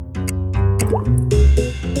So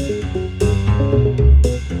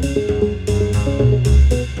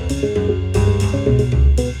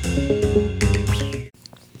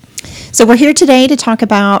we're here today to talk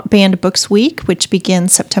about Banned Books Week, which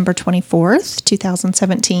begins September 24th,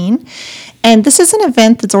 2017. And this is an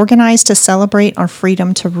event that's organized to celebrate our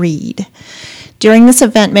freedom to read. During this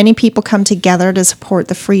event, many people come together to support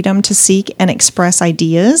the freedom to seek and express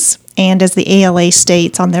ideas. And as the ALA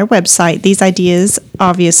states on their website, these ideas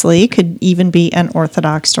obviously could even be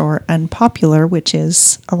unorthodox or unpopular, which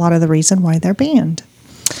is a lot of the reason why they're banned.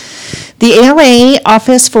 The ALA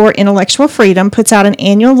Office for Intellectual Freedom puts out an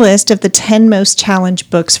annual list of the 10 most challenged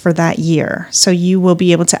books for that year. So you will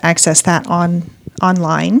be able to access that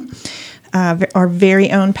online. Our very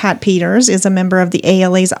own Pat Peters is a member of the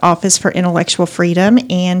ALA's Office for Intellectual Freedom,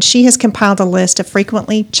 and she has compiled a list of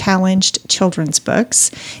frequently challenged children's books.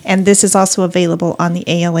 And this is also available on the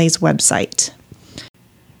ALA's website.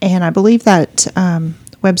 And I believe that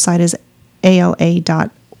website is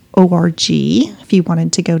ala.org if you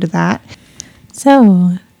wanted to go to that.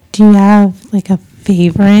 So, do you have like a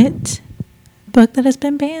favorite book that has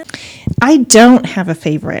been banned? I don't have a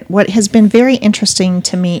favorite. What has been very interesting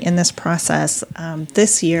to me in this process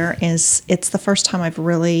this year is it's the first time I've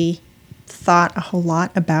really thought a whole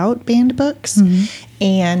lot about banned books. Mm-hmm.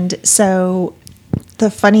 And so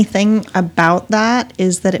the funny thing about that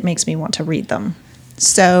is that it makes me want to read them.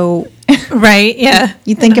 So right, yeah.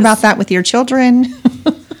 You think about that with your children.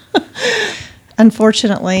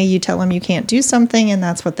 Unfortunately, you tell them you can't do something, and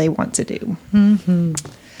that's what they want to do. Mm-hmm.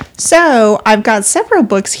 So I've got several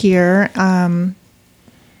books here.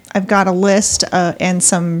 I've got a list and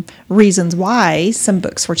some reasons why some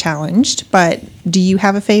books were challenged. But do you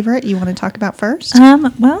have a favorite you want to talk about first?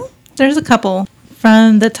 Well, there's a couple.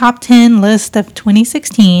 From the top 10 list of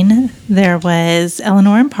 2016, there was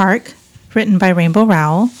Eleanor and Park, written by Rainbow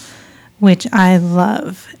Rowell, which I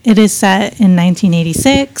love. It is set in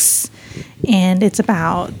 1986, and it's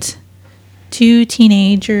about two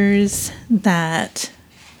teenagers that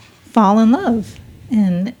fall in love.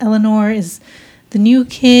 And Eleanor is the new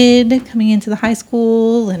kid coming into the high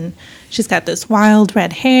school, and she's got this wild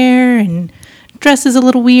red hair and dresses a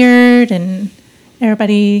little weird, and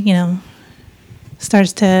everybody,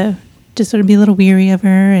 starts to just sort of be a little weary of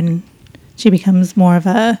her, and she becomes more of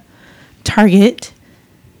a target.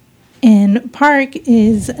 And Park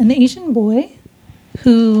is an Asian boy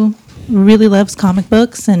who really loves comic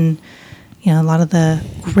books and, a lot of the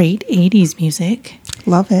great 80s music.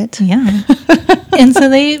 Love it. Yeah. And so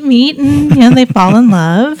they meet and, they fall in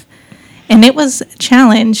love. And it was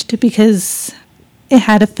challenged because it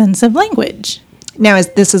had offensive language. Now,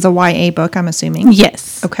 this is a YA book, I'm assuming?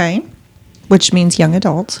 Yes. Okay. Which means young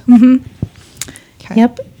adult. Mm-hmm. Okay.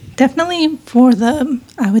 Yep. Definitely for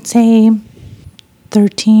I would say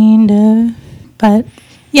 13 to, but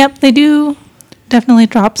yep, they do definitely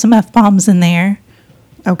drop some F-bombs in there.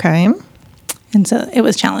 Okay. And so it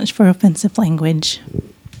was challenged for offensive language.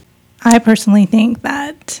 I personally think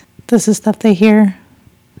that this is stuff they hear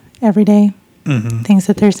every day, things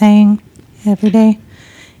that they're saying every day.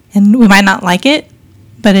 And we might not like it,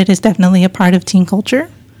 but it is definitely a part of teen culture.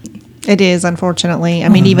 It is, unfortunately. I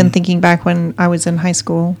mean, even thinking back when I was in high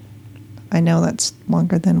school, I know that's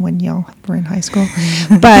longer than when y'all were in high school.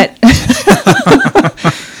 But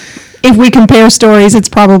if we compare stories, it's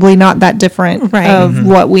probably not that different of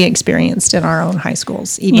what we experienced in our own high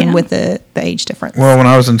schools, even with the age difference. Well, when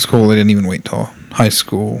I was in school, they didn't even wait till high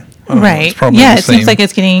school. Right. Yeah, it seems like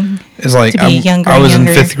it's getting to be younger. I was in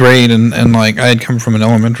fifth grade, and I had come from an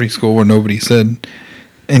elementary school where nobody said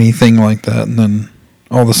anything like that. And then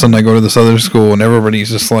all of a sudden I go to this other school, and everybody's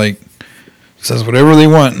just like, says whatever they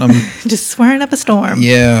want. And I'm just swearing up a storm.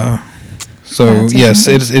 Yeah. So yes,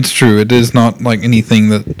 it's true. It is not like anything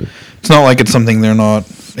that. It's not like it's something they're not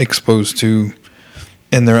exposed to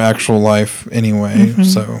in their actual life anyway. Mm-hmm.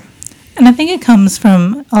 So. And I think it comes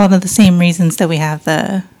from a lot of the same reasons that we have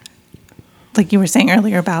like you were saying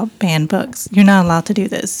earlier about banned books. You're not allowed to do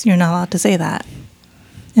this. You're not allowed to say that.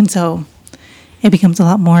 And so it becomes a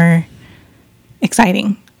lot more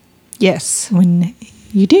exciting. Yes. When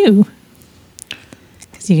you do.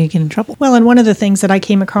 Because you can get in trouble. Well, and one of the things that I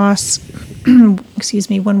came across, when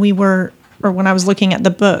I was looking at the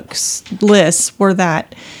books lists, were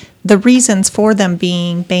that the reasons for them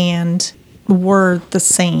being banned were the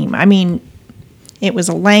same. I mean, it was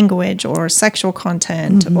a language or sexual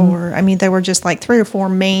content, or, there were just like 3 or 4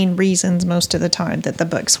 main reasons most of the time that the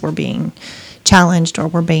books were being challenged or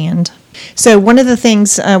were banned. So one of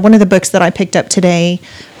the books that I picked up today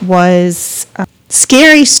was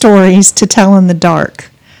Scary Stories to Tell in the Dark.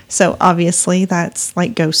 So obviously that's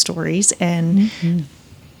like ghost stories, and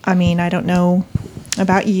I mean, I don't know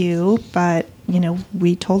about you, but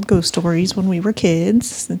we told ghost stories when we were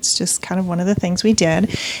kids. It's just kind of one of the things we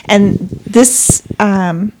did. And this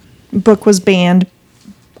book was banned,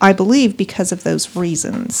 I believe, because of those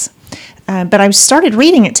reasons. But I started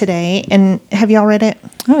reading it today, and have y'all read it?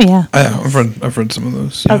 Oh, yeah. I've read some of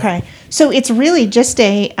those. Yeah. Okay. So it's really just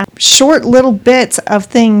a short little bits of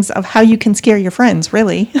things of how you can scare your friends,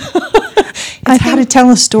 really. It's how to tell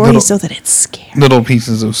a story so that it's scary. Little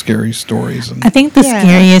pieces of scary stories. And I think the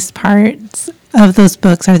scariest parts of those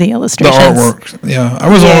books are the illustrations. the artwork. Yeah. I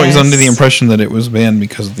was always under the impression that it was banned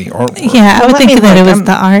because of the artwork. Yeah, I would think that it was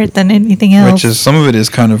the art than anything else. Which is, some of it is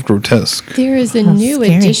kind of grotesque. There is a new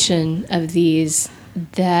scary. edition of these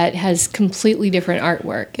that has completely different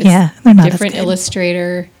artwork. It's they're not different as good.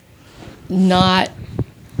 illustrator, not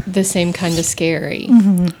the same kind of scary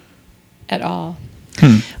at all.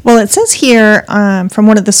 Well, it says here from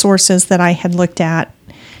one of the sources that I had looked at,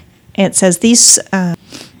 it says these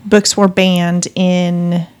books were banned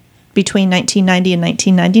in between 1990 and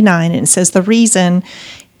 1999, and it says the reason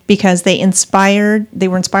because they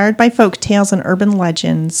were inspired by folk tales and urban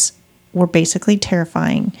legends, were basically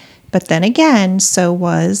terrifying. But then again, so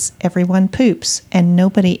was Everyone Poops, and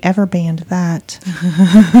nobody ever banned that.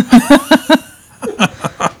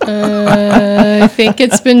 I think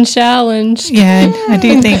it's been challenged. Yeah, I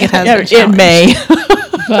do think it has been challenged. It may.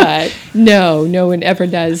 But no one ever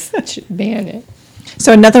does ban it.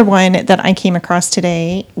 So another one that I came across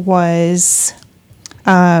today was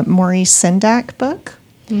Maurice Sendak book,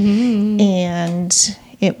 and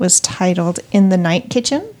it was titled In the Night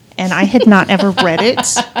Kitchen, and I had not ever read it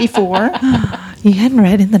before. You hadn't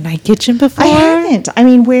read In the Night Kitchen before? I hadn't. I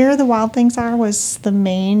mean, Where the Wild Things Are was the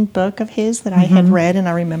main book of his that I had read, and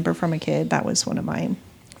I remember from a kid that was one of my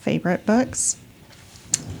favorite books.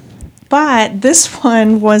 But this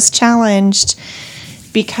one was challenged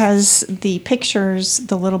because the pictures,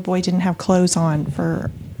 the little boy didn't have clothes on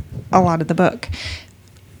for a lot of the book.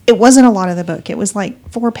 It wasn't a lot of the book. It was like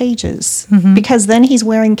 4 pages because then he's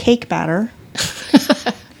wearing cake batter.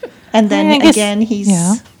 And then again, he's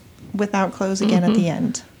without clothes again at the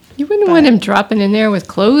end. You wouldn't want him dropping in there with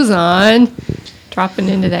clothes on, dropping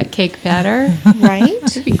into that cake batter. Right?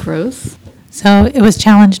 That'd be gross. So it was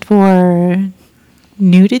challenged for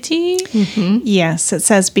nudity? Yes, it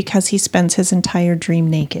says because he spends his entire dream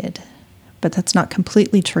naked. But that's not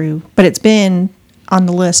completely true. But it's been on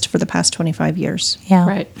the list for the past 25 years. Yeah.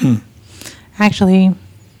 Right. Actually,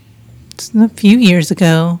 a few years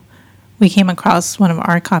ago, we came across one of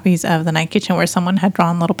our copies of The Night Kitchen where someone had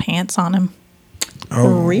drawn little pants on him.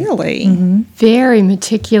 Oh, Really? Very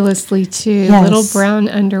meticulously, too. Yes. Little brown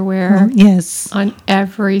underwear Yes. on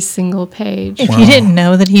every single page. If you didn't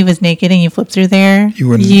know that he was naked and you flipped through there, You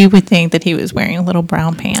wouldn't. you would think that he was wearing little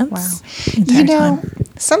brown pants. Wow. the entire time.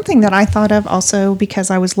 Something that I thought of also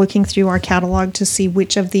because I was looking through our catalog to see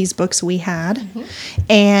which of these books we had.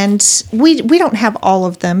 And we don't have all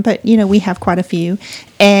of them, but, we have quite a few.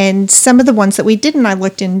 And some of the ones that we didn't, I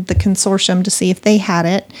looked in the consortium to see if they had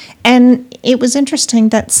it. And it was interesting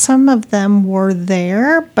that some of them were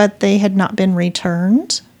there, but they had not been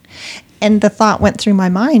returned. And the thought went through my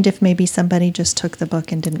mind if maybe somebody just took the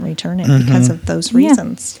book and didn't return it because of those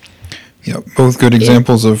reasons. yeah. Both good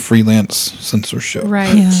examples of freelance censorship.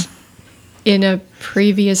 Right. Yeah. In a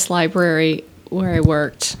previous library where I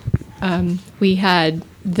worked, we had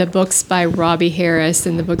the books by Robbie Harris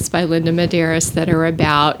and the books by Linda Medeiros that are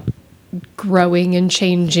about growing and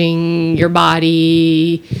changing your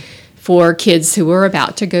body for kids who are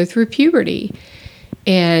about to go through puberty.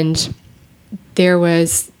 And there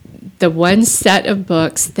was the one set of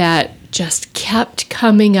books that just kept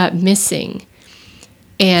coming up missing.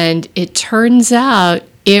 And it turns out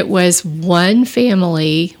it was one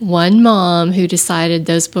family, one mom who decided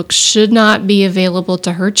those books should not be available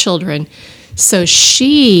to her children. So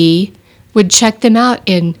she would check them out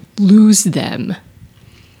and lose them.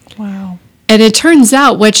 Wow. And it turns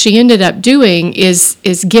out what she ended up doing is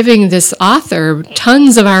giving this author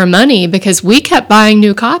tons of our money because we kept buying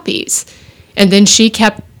new copies. And then she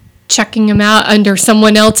kept checking them out under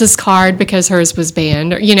someone else's card because hers was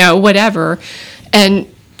banned, or, whatever.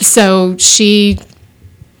 And so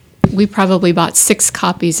we probably bought 6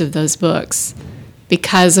 copies of those books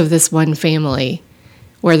because of this one family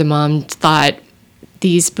where the mom thought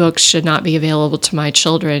these books should not be available to my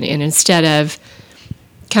children. And instead of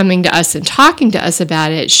coming to us and talking to us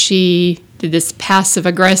about it, she did this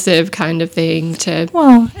passive-aggressive kind of thing to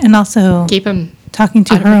and also keep them talking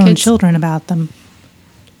to out of her her own kids. children about them.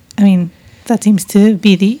 I mean, that seems to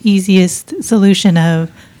be the easiest solution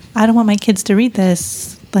of, I don't want my kids to read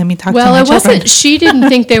this. let me talk Well, to my it children. wasn't. She didn't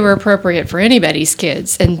think they were appropriate for anybody's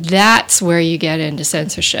kids, and that's where you get into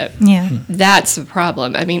censorship. Yeah. That's the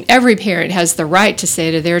problem. I mean, every parent has the right to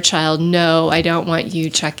say to their child, "No, I don't want you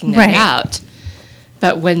checking that Right. out."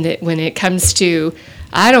 But when it comes to,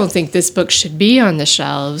 I don't think this book should be on the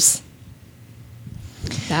shelves,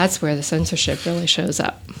 that's where the censorship really shows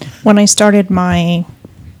up. When I started my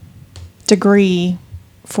degree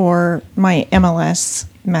for my MLS,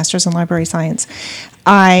 Master's in Library Science,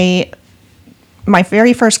 my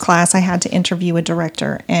very first class, I had to interview a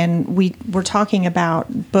director, and we were talking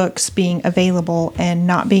about books being available and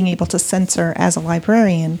not being able to censor as a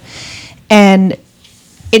librarian. And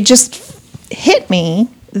it just hit me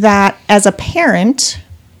that as a parent,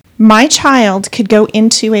 my child could go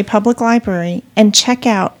into a public library and check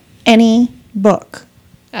out any book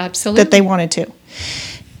Absolutely. that they wanted to.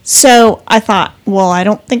 So I thought, well, I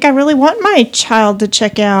don't think I really want my child to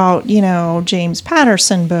check out, James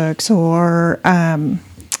Patterson books or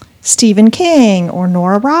Stephen King or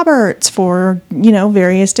Nora Roberts for,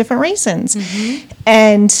 various different reasons.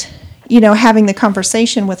 And, having the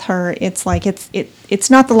conversation with her, it's like it's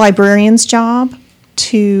not the librarian's job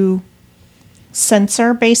to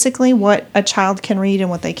censor basically what a child can read and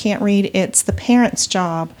what they can't read. It's the parent's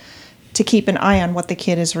job to keep an eye on what the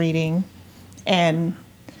kid is reading. And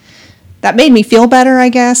that made me feel better, I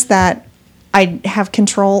guess, that I have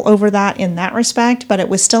control over that in that respect, but it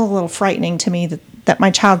was still a little frightening to me that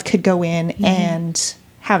my child could go in and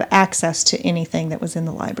have access to anything that was in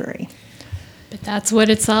the library. But that's what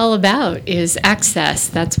it's all about, is access.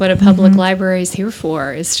 That's what a public library is here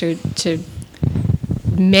for, is to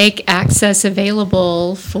make access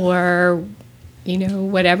available for,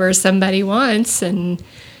 whatever somebody wants. And,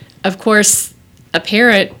 of course, a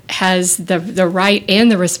parent has the right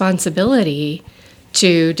and the responsibility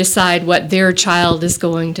to decide what their child is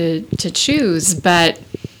going to choose. But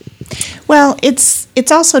well,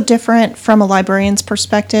 it's also different from a librarian's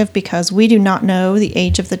perspective because we do not know the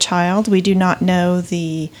age of the child. We do not know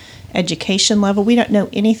the education level. We don't know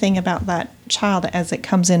anything about that child as it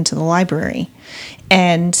comes into the library.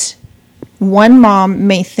 And one mom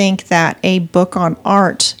may think that a book on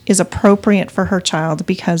art is appropriate for her child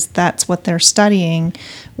because that's what they're studying,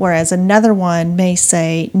 whereas another one may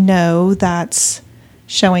say, no, that's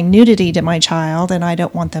showing nudity to my child and I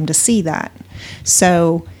don't want them to see that.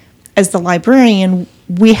 So as the librarian,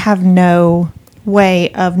 we have no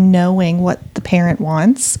way of knowing what the parent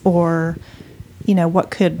wants or, what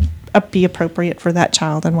could be appropriate for that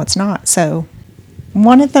child and what's not. So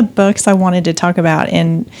one of the books I wanted to talk about,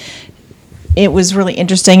 and it was really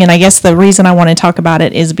interesting, and I guess the reason I want to talk about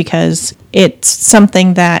it is because it's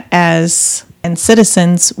something that as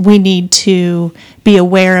citizens we need to be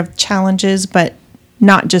aware of challenges, but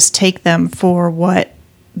not just take them for what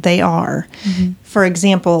they are. For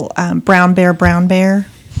example, Brown Bear, Brown Bear.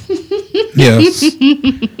 Yes.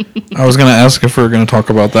 I was going to ask if we were going to talk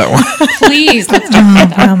about that one. please, let's talk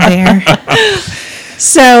about Brown Bear.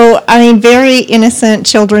 So, very innocent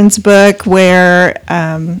children's book where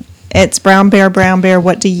it's Brown Bear,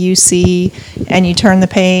 what do you see? And you turn the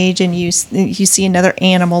page and you see another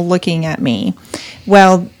animal looking at me.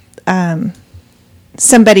 Well,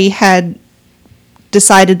 somebody had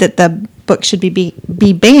decided that the book should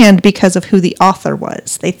be banned because of who the author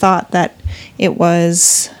was. They thought that it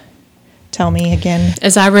was, tell me again.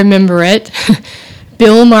 As I remember it,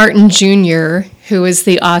 Bill Martin Jr., who is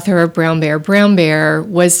the author of Brown Bear,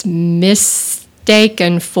 was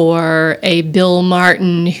mistaken for a Bill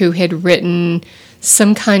Martin who had written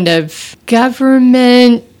some kind of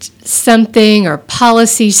government something or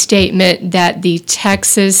policy statement that the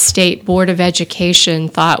Texas State Board of Education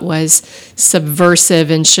thought was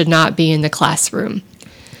subversive and should not be in the classroom.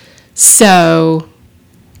 So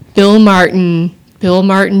Bill Martin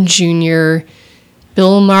Jr.,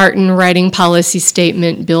 Bill Martin writing policy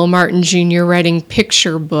statement, Bill Martin Jr. writing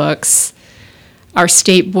picture books. Our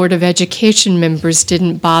State Board of Education members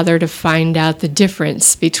didn't bother to find out the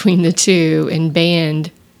difference between the two and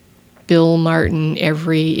banned Bill Martin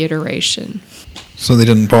every iteration. So they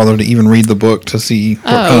didn't bother to even read the book to see what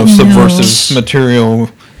kind Oh, of subversive material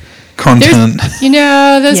content. Those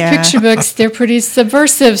Yeah. picture books, they're pretty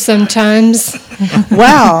subversive sometimes.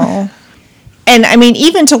 Well, and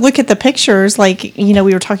even to look at the pictures, like, we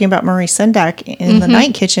were talking about Marie Sendak in The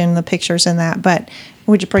Night Kitchen, the pictures in that, but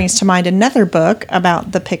which brings to mind another book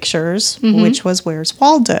about the pictures, which was Where's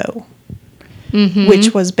Waldo,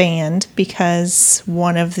 which was banned because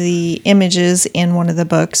one of the images in one of the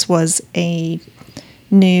books was a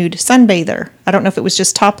nude sunbather. I don't know if it was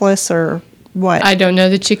just topless or what. I don't know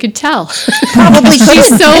that you could tell. Probably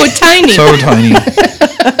She's so tiny. So tiny.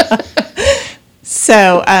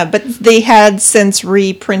 So, but they had since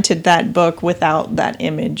reprinted that book without that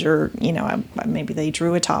image, or maybe they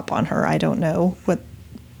drew a top on her. I don't know what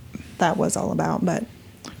that was all about, but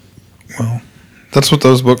Well, that's what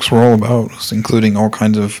those books were all about, was including all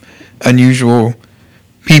kinds of unusual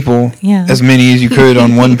people, Yeah. as many as you could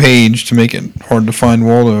on one page to make it hard to find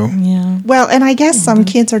Waldo. Yeah. well, and I guess some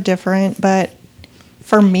kids are different, but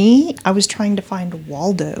for me, I was trying to find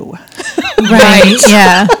Waldo. Right.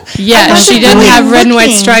 Yeah. Yeah, wasn't she didn't really have red and white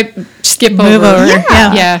looking. stripe skip Move over.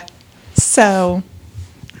 Yeah. Yeah. So,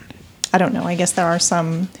 I don't know. I guess there are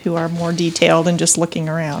some who are more detailed and just looking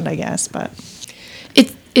around, I guess, but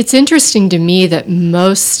It's interesting to me that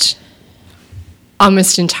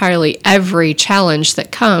almost entirely every challenge that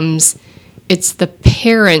comes, it's the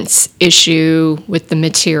parent's issue with the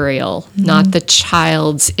material, not the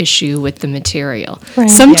child's issue with the material. Right.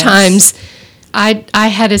 Sometimes I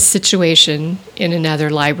had a situation in another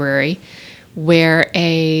library where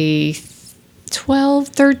a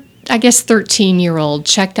 13-year-old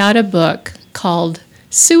checked out a book called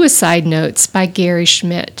Suicide Notes by Gary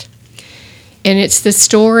Schmidt. And it's the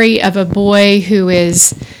story of a boy who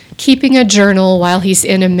is keeping a journal while he's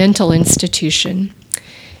in a mental institution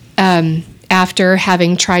after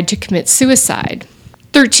having tried to commit suicide.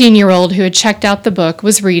 13-year-old who had checked out the book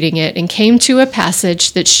was reading it and came to a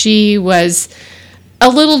passage that she was a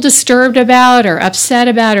little disturbed about or upset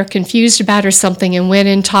about or confused about or something, and went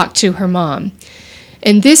and talked to her mom.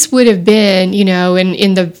 And this would have been,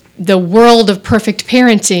 in the world of perfect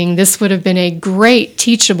parenting, this would have been a great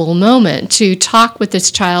teachable moment to talk with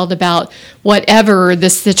this child about whatever the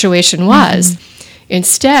situation was.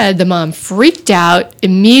 Instead, the mom freaked out,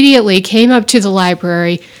 immediately came up to the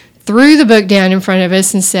library, threw the book down in front of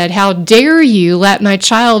us and said, "How dare you let my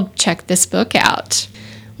child check this book out?"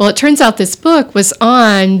 Well, it turns out this book was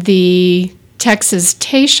on the Texas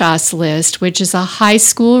TASHAS list, which is a high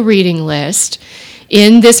school reading list.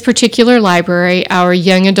 In this particular library, our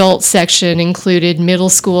young adult section included middle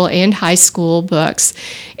school and high school books,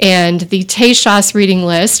 and the TASHAS reading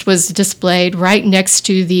list was displayed right next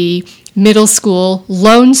to the middle school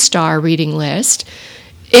Lone Star reading list.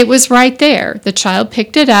 It was right there. The child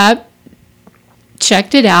picked it up,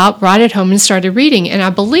 checked it out, brought it home, and started reading. And I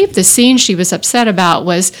believe the scene she was upset about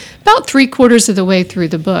was about 3/4 of the way through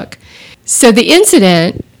the book. So the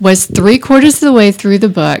incident was 3/4 of the way through the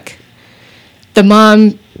book. The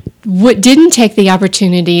mom didn't take the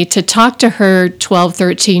opportunity to talk to her 12,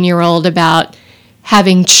 13-year-old about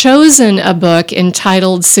having chosen a book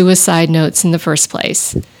entitled Suicide Notes in the first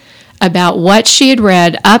place, about what she had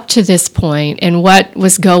read up to this point and what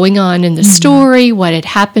was going on in the story, what had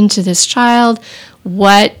happened to this child,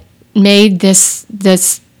 what made this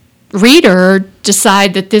reader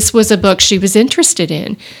decide that this was a book she was interested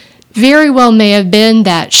in. Very well may have been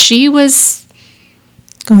that she was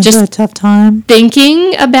Going just through a tough time.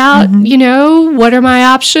 thinking about, what are my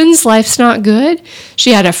options? Life's not good.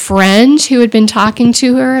 She had a friend who had been talking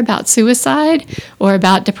to her about suicide or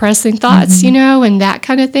about depressing thoughts, and that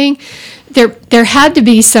kind of thing. There had to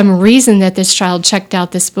be some reason that this child checked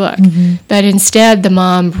out this book. But instead, the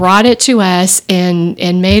mom brought it to us and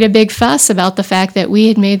made a big fuss about the fact that we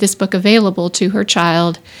had made this book available to her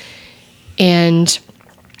child. And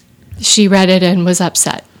she read it and was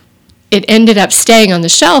upset. It ended up staying on the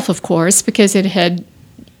shelf, of course, because it had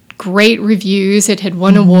great reviews. It had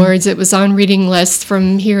won awards. It was on reading lists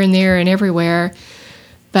from here and there and everywhere.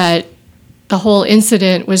 But the whole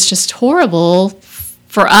incident was just horrible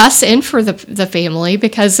for us and for the family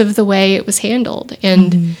because of the way it was handled.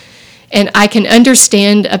 And I can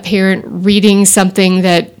understand a parent reading something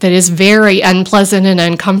that is very unpleasant and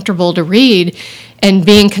uncomfortable to read and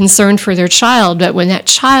being concerned for their child. But when that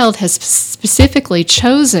child has specifically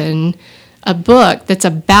chosen a book that's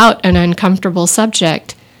about an uncomfortable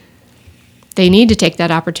subject, they need to take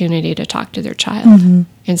that opportunity to talk to their child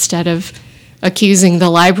instead of accusing the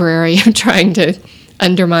library of trying to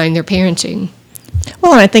undermine their parenting.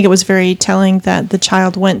 Well, and I think it was very telling that the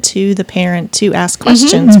child went to the parent to ask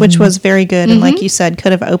questions, which was very good. And like you said,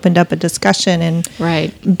 could have opened up a discussion and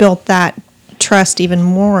Right. built that trust even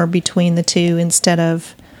more between the two instead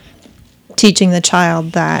of teaching the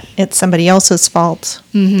child that it's somebody else's fault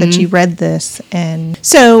that you read this. And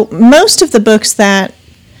so most of the books that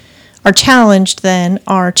are challenged then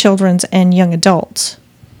are children's and young adults.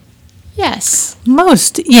 Yes.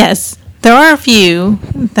 Most, yes. There are a few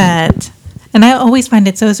that, and I always find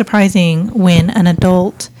it so surprising when an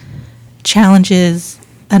adult challenges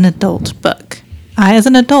an adult book. I, as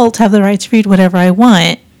an adult, have the right to read whatever I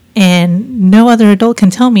want, and no other adult can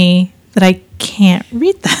tell me that I can't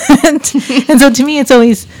read that. And so to me, it's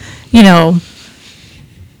always,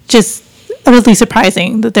 just utterly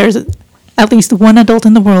surprising that there's at least one adult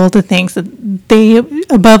in the world that thinks that they,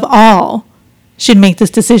 above all, should make this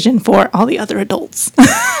decision for all the other adults.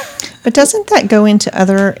 But doesn't that go into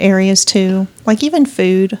other areas too? Like even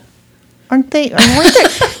food, aren't they? Weren't they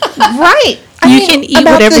right. You can eat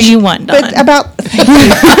about whatever you want, Dawn. But about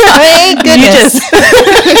thank goodness.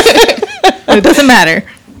 It doesn't matter.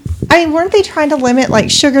 I mean, weren't they trying to limit like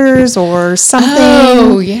sugars or something?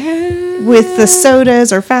 Oh, yeah. With the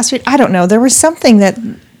sodas or fast food. I don't know. There was something that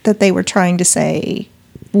they were trying to say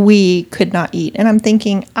we could not eat. And I'm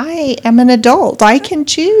thinking, I am an adult. I can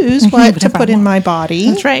choose what to put in my body.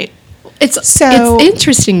 That's right. It's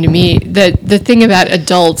interesting to me that the thing about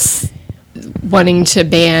adults wanting to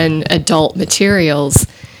ban adult materials,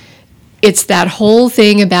 it's that whole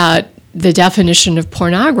thing about the definition of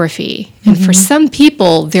pornography. And for some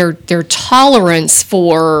people, their tolerance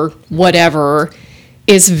for whatever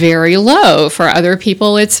is very low. For other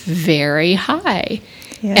people, it's very high.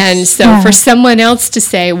 Yes. And so for someone else to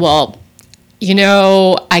say, well,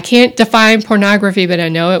 I can't define pornography, but I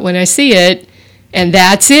know it when I see it, and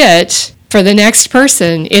that's it. For the next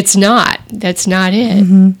person, it's not. That's not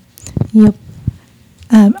it. Yep.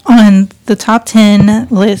 On the top 10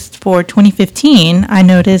 list for 2015, I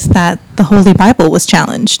noticed that the Holy Bible was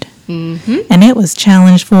challenged. And it was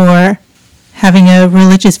challenged for having a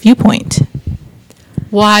religious viewpoint.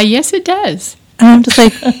 Why, yes, it does. And I'm just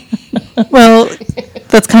like, well,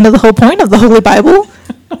 that's kind of the whole point of the Holy Bible.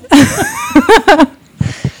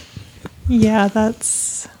 Yeah,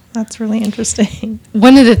 that's really interesting.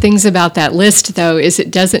 One of the things about that list, though, is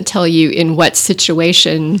it doesn't tell you in what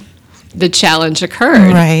situation the challenge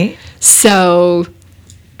occurred. Right. So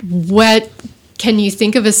what can you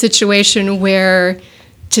think of a situation where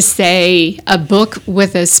to say a book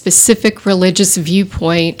with a specific religious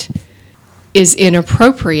viewpoint is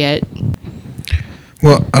inappropriate?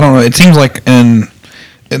 Well, I don't know. It seems like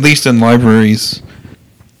at least in libraries,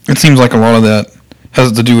 it seems like a lot of that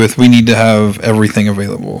has to do with we need to have everything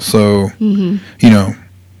available. So,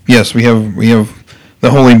 yes, we have the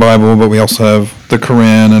Holy Bible, but we also have the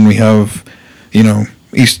Quran, and we have,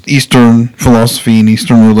 Eastern philosophy and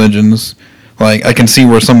Eastern religions. Like, I can see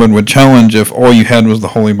where someone would challenge if all you had was the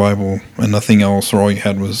Holy Bible and nothing else, or all you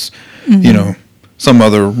had was, some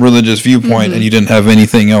other religious viewpoint and you didn't have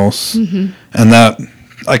anything else. And that,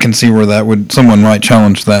 I can see where someone might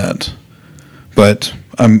challenge that. But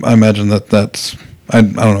I imagine that's, I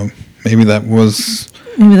don't know, maybe that was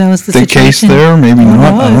the case there, maybe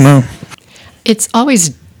not, I don't know. It's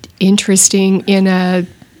always interesting in a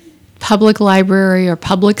public library or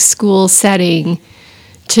public school setting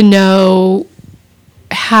to know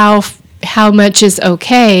how much is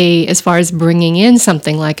okay as far as bringing in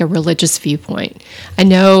something like a religious viewpoint. I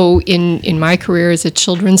know in my career as a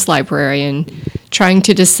children's librarian, trying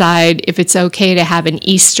to decide if it's okay to have an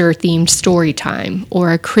Easter-themed story time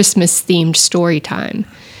or a Christmas-themed story time.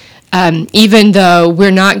 Even though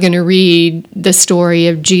we're not going to read the story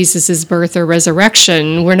of Jesus' birth or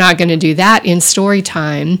resurrection, we're not going to do that in story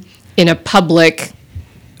time in a public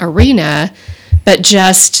arena, but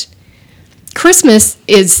just Christmas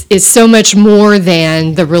is so much more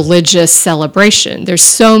than the religious celebration. There's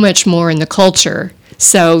so much more in the culture.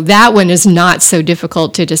 So that one is not so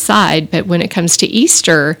difficult to decide. But when it comes to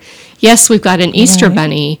Easter, yes, we've got an Easter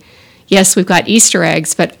bunny. Yes, we've got Easter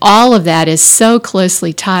eggs, but all of that is so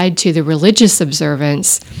closely tied to the religious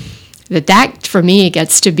observance that for me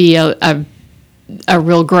gets to be a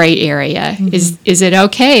real gray area. Is it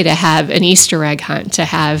okay to have an Easter egg hunt, to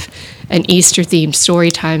have an Easter-themed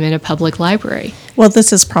story time in a public library? Well,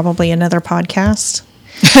 this is probably another podcast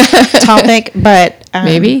topic, but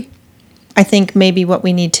Maybe. I think maybe what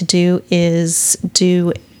we need to do is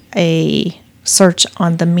do a search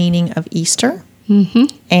on the meaning of Easter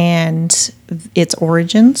and its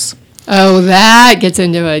origins. Oh, that gets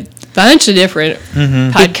into a bunch of different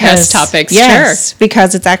podcast topics. Yes, Sure.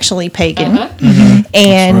 because it's actually pagan.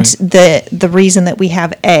 And That's right. the reason that we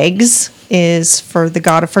have eggs is for the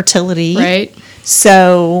god of fertility. Right.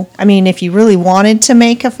 So, I mean, if you really wanted to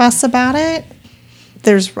make a fuss about it,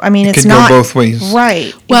 it's could not go both ways.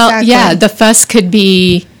 Right. Well, exactly. yeah, the fuss could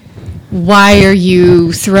be, why are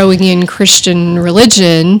you throwing in Christian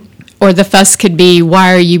religion? Or the fuss could be,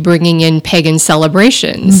 why are you bringing in pagan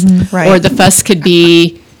celebrations? Right. Or the fuss could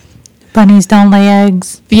be, Bunnies don't lay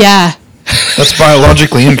eggs. yeah. That's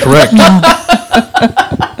biologically incorrect.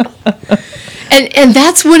 And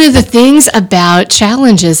that's one of the things about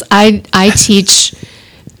challenges. I teach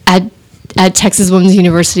at Texas Women's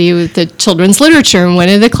University with the children's literature, and one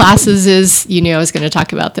of the classes is, I was going to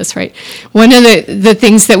talk about this, right? One of the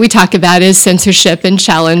things that we talk about is censorship and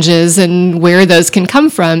challenges and where those can come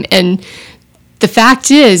from. And the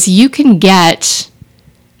fact is, you can get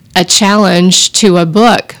a challenge to a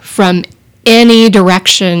book from any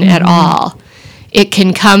direction at all. It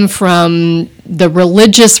can come from the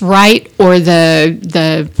religious right or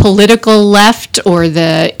the political left or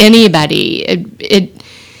the anybody.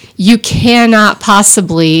 You cannot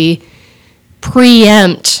possibly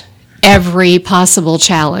preempt every possible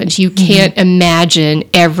challenge. You can't imagine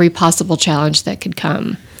every possible challenge that could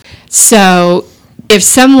come. So if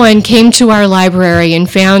someone came to our library and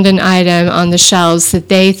found an item on the shelves that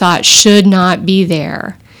they thought should not be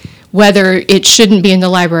there, whether it shouldn't be in the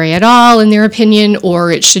library at all, in their opinion, or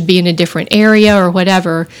it should be in a different area or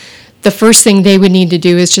whatever, the first thing they would need to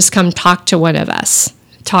do is just come talk to one of us,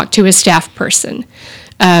 talk to a staff person.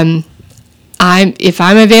 If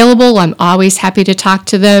I'm available, I'm always happy to talk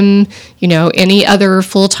to them. Any other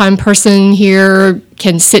full-time person here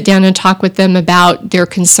can sit down and talk with them about their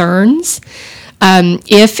concerns.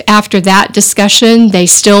 If after that discussion they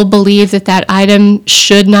still believe that item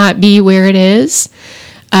should not be where it is,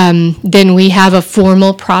 then we have a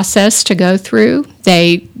formal process to go through.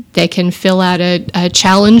 They can fill out a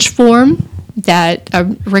challenge form, that a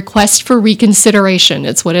request for reconsideration,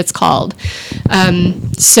 it's what it's called.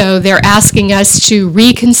 So they're asking us to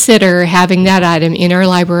reconsider having that item in our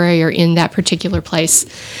library or in that particular place.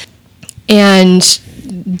 And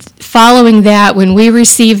following that, when we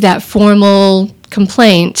receive that formal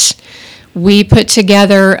complaint, we put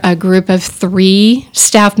together a group of 3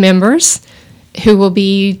 staff members who will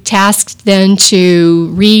be tasked then to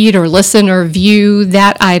read or listen or view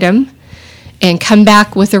that item and come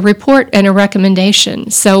back with a report and a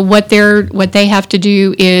recommendation. So what they have to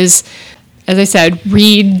do is, as I said,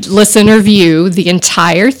 read, listen, or view the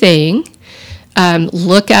entire thing,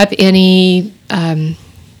 look up any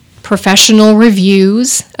professional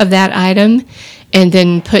reviews of that item, and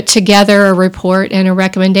then put together a report and a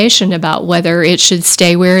recommendation about whether it should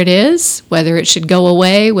stay where it is, whether it should go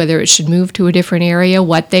away, whether it should move to a different area,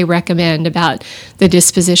 what they recommend about the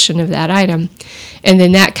disposition of that item. And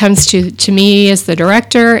then that comes to me as the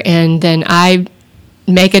director, and then I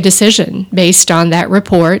make a decision based on that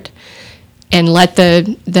report and let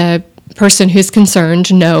the person who's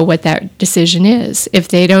concerned know what that decision is. If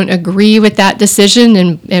they don't agree with that decision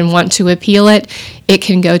and want to appeal it, it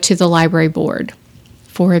can go to the library board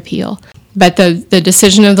for appeal. But the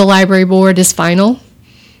decision of the library board is final.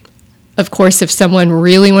 Of course, if someone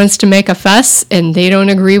really wants to make a fuss and they don't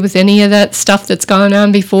agree with any of that stuff that's gone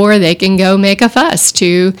on before, they can go make a fuss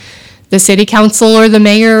to the city council or the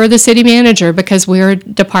mayor or the city manager, because we're a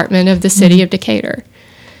department of the city of Decatur.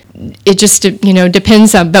 It just,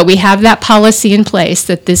 depends on, but we have that policy in place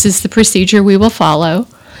that this is the procedure we will follow.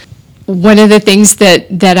 One of the things that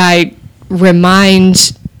I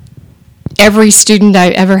remind every student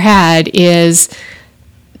I've ever had is,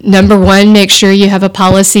 number 1, make sure you have a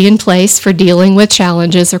policy in place for dealing with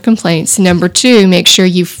challenges or complaints. Number 2, make sure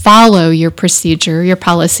you follow your procedure, your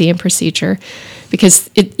policy and procedure, because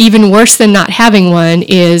even worse than not having one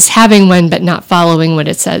is having one but not following what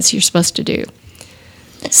it says you're supposed to do.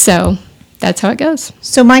 So that's how it goes.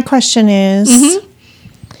 So my question is,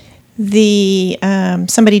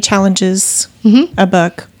 somebody challenges a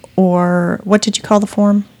book, or what did you call the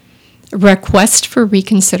form? Request for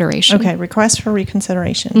reconsideration. Okay, request for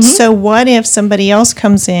reconsideration. So what if somebody else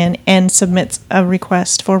comes in and submits a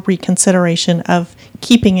request for reconsideration of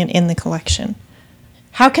keeping it in the collection?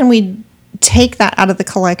 How can we take that out of the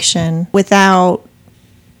collection without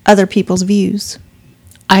other people's views?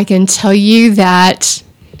 I can tell you that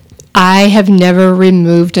I have never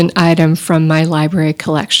removed an item from my library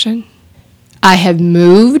collection. I have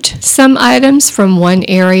moved some items from one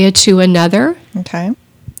area to another. Okay.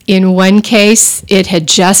 In one case, it had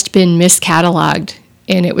just been miscatalogued,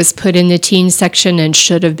 and it was put in the teen section and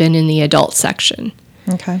should have been in the adult section.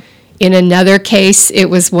 Okay. In another case, it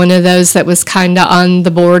was one of those that was kind of on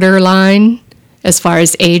the borderline as far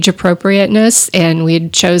as age appropriateness, and we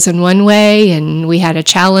had chosen one way, and we had a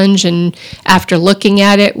challenge, and after looking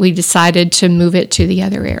at it, we decided to move it to the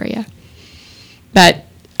other area. But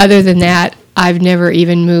other than that, I've never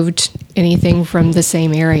even moved anything from the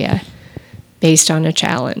same area based on a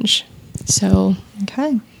challenge. So,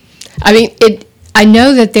 okay. I mean, I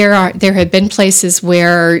know that there have been places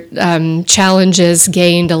where challenges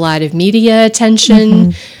gained a lot of media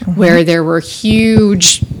attention, where there were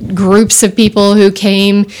huge groups of people who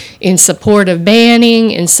came in support of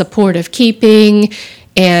banning, in support of keeping,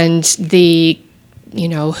 and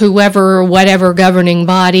whatever governing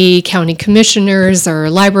body, county commissioners or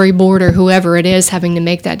library board or whoever it is having to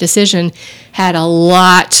make that decision, had a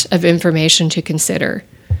lot of information to consider.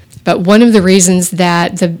 But one of the reasons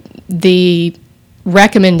that the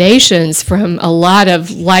recommendations from a lot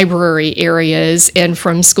of library areas and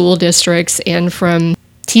from school districts and from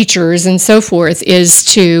teachers and so forth is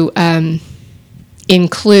to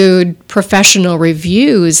include professional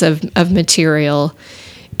reviews of material,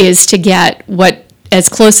 is to get what as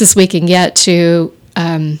close as we can get to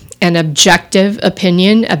an objective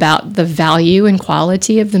opinion about the value and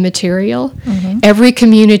quality of the material. Mm-hmm. Every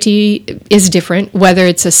community is different, whether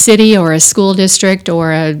it's a city or a school district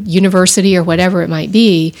or a university or whatever it might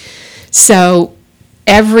be. So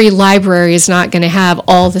every library is not going to have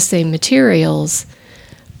all the same materials,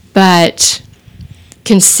 but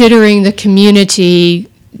considering the community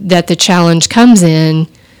that the challenge comes in,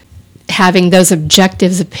 having those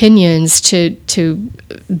objective opinions to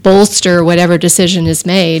bolster whatever decision is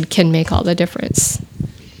made can make all the difference.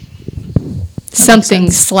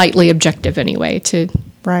 Something slightly objective anyway to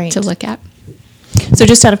look at. So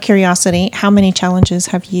just out of curiosity, how many challenges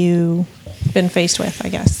have you been faced with, I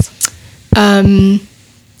guess?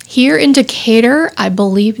 Here in Decatur, I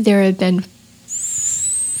believe there have been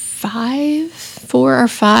 4 or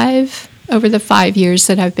 5 over the 5 years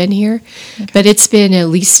that I've been here. Okay. But it's been at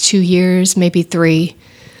least 2 years, maybe 3,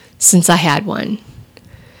 since I had one.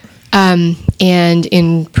 And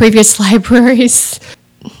in previous libraries,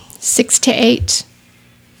 6 to 8.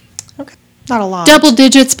 Okay, not a lot. Double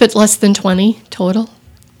digits, but less than 20 total.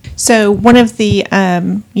 So one of the,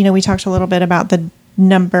 we talked a little bit about the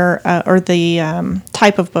number or the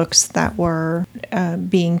type of books that were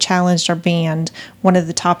being challenged or banned. One of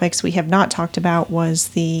the topics we have not talked about was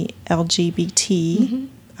the LGBT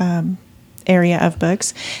area of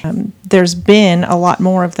books. There's been a lot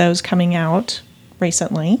more of those coming out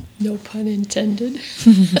recently. No pun intended.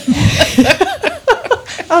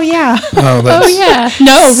 Oh, yeah. Oh, yeah.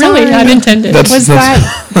 No, really, not intended.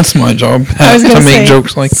 That's my job, to make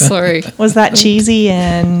jokes like that. Sorry. Was that cheesy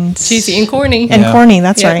and corny? And corny,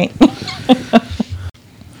 that's right.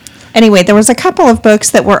 Anyway, there was a couple of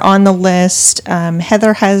books that were on the list.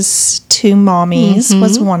 Heather Has Two Mommies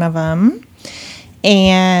was one of them.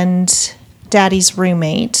 And Daddy's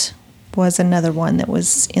Roommate was another one that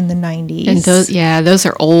was in the 90s. And those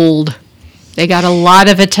are old. They got a lot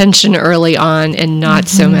of attention early on and not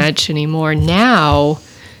so much anymore. Now,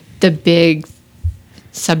 the big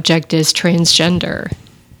subject is transgender.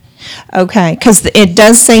 Okay, because it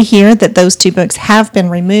does say here that those 2 books have been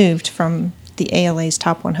removed from the ALA's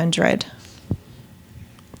top 100.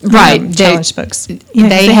 Right. Challenged books. Yeah,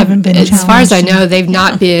 they haven't been, as far as I know, they've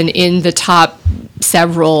not been in the top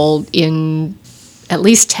several in at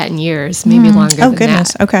least 10 years, maybe longer than that. Oh,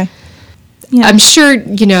 goodness. Okay. Yeah. I'm sure,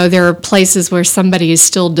 there are places where somebody is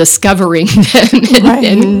still discovering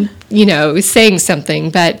them and saying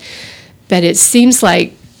something. But it seems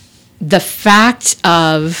like the fact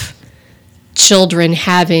of children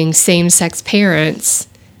having same-sex parents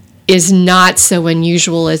is not so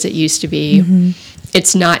unusual as it used to be. Mm-hmm.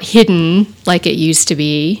 It's not hidden like it used to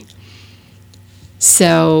be.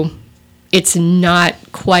 So it's not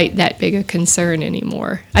quite that big a concern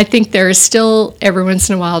anymore. I think there are still, every once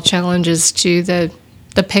in a while, challenges to the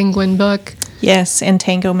Penguin book. Yes, and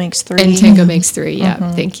Tango Makes Three. And Tango Makes Three,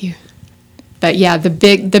 yeah, thank you. But yeah, the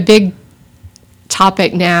big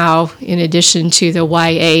topic now, in addition to the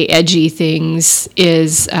YA edgy things,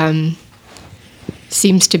 is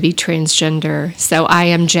seems to be transgender. So I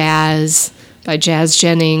Am Jazz by Jazz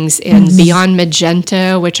Jennings and Beyond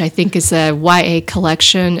Magenta, which I think is a YA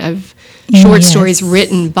collection of short stories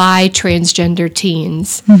written by transgender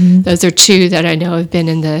teens. Mm-hmm. Those are 2 that I know have been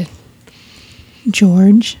in the...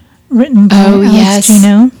 George, written by Alex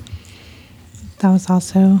Gino. That was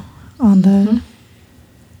also on the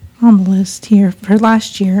list here for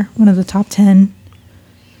last year, one of the top 10.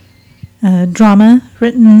 Drama,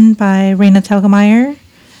 written by Raina Telgemeier.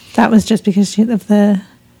 That was just because of the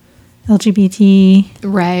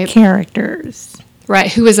LGBT characters.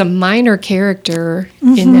 Right, who is a minor character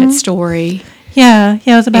in that story. Yeah,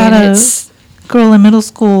 it was about a girl in middle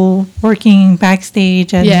school working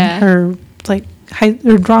backstage at her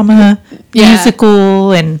her drama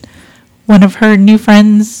musical, and one of her new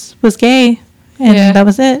friends was gay, and that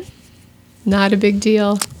was it. Not a big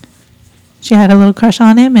deal. She had a little crush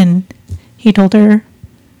on him, and he told her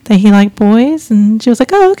that he liked boys, and she was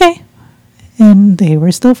like, "Oh, okay." And they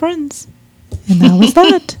were still friends, and that was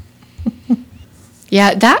that.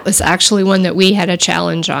 Yeah, that was actually one that we had a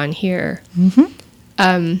challenge on here.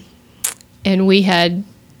 Mm-hmm. And we had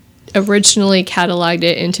originally cataloged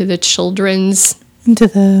it into the children's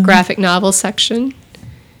graphic novel section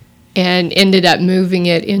and ended up moving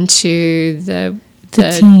it into the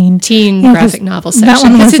teen. Yeah, graphic novel that section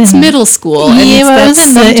one because was it's in- middle school and Yeah, well, it was that's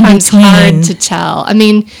in the sometimes hard in-between. to tell. I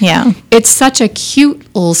mean, Yeah. it's such a cute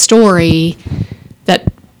little story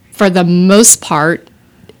that for the most part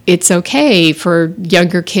it's okay for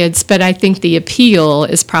younger kids, but I think the appeal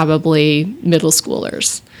is probably middle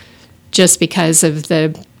schoolers just because of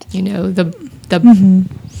the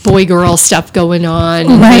boy girl stuff going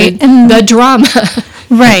on, Right, and the drama.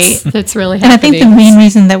 Right. That's really And I happening. think the main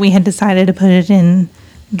reason that we had decided to put it in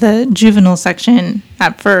the juvenile section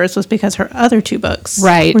at first was because her other two books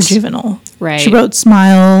Right. were juvenile. Right. She wrote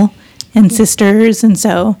Smile and Sisters, and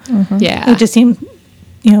so Yeah. it just seemed,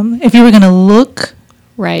 if you were going to look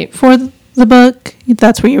Right. for the book,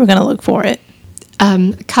 that's where you were going to look for it.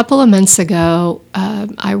 A couple of months ago,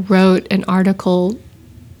 I wrote an article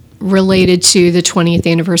related to the 20th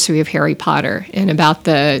anniversary of Harry Potter and about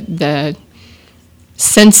the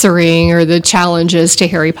censoring or the challenges to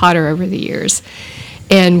Harry Potter over the years.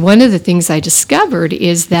 And one of the things I discovered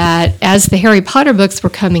is that as the Harry Potter books were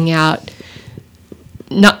coming out,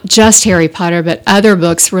 not just Harry Potter, but other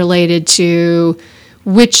books related to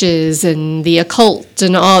witches and the occult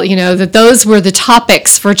and all, that those were the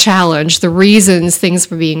topics for challenge, the reasons things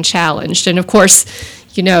were being challenged. And of course,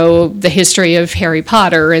 the history of Harry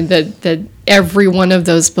Potter and that every one of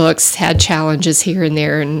those books had challenges here and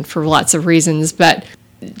there and for lots of reasons. But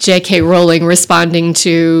J.K. Rowling responding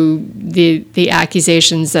to the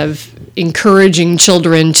accusations of encouraging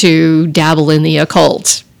children to dabble in the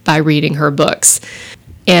occult by reading her books.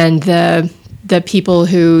 And the people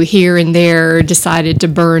who here and there decided to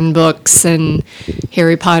burn books, and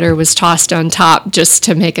Harry Potter was tossed on top just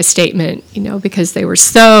to make a statement, because they were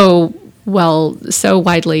so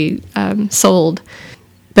widely sold.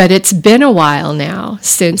 But it's been a while now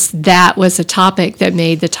since that was a topic that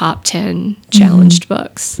made the top 10 challenged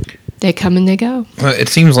books. They come and they go. It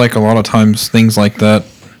seems like a lot of times things like that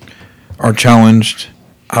are challenged.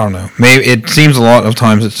 I don't know. Maybe it seems a lot of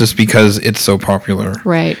times it's just because it's so popular.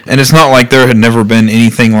 Right. And it's not like there had never been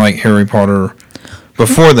anything like Harry Potter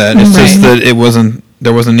before that. It's just that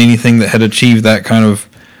there wasn't anything that had achieved that kind of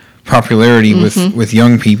popularity with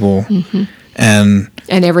young people. And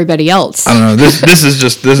everybody else. I don't know. This is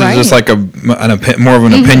just like more of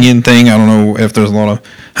an opinion thing. I don't know if there's a lot of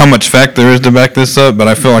how much fact there is to back this up, but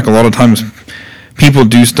I feel like a lot of times people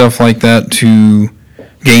do stuff like that to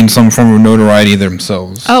gain some form of notoriety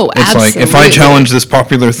themselves. Oh, it's absolutely. like if I challenge this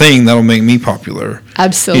popular thing, that'll make me popular.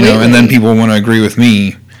 Absolutely. And then people want to agree with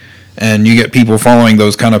me, and you get people following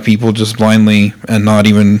those kind of people just blindly and not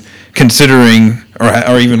even considering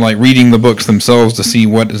or even like reading the books themselves to see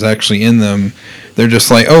what is actually in them. They're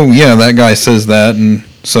just like, oh yeah, that guy says that, and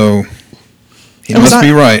so he must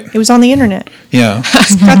be right. It was on the internet. Yeah.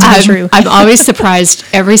 That's true. I'm always surprised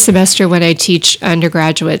every semester when I teach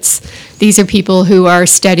undergraduates. These are people who are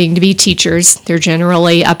studying to be teachers. They're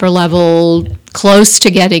generally upper level, close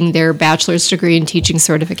to getting their bachelor's degree in teaching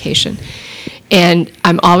certification. And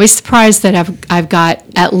I'm always surprised that I've got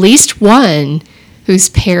at least one whose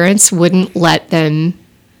parents wouldn't let them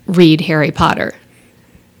read Harry Potter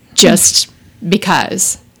just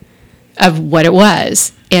because of what it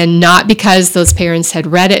was. And not because those parents had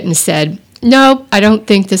read it and said, no, I don't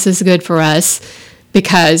think this is good for us,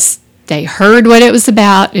 because they heard what it was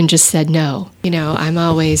about and just said no. I'm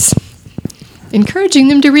always encouraging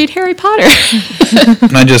them to read Harry Potter.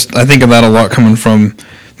 And I think of that a lot coming from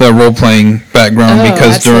the role-playing background,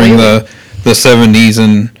 because absolutely. during the 70s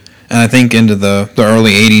and I think into the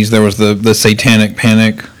early 80s, there was the satanic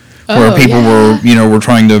panic where people were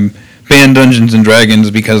trying to ban Dungeons and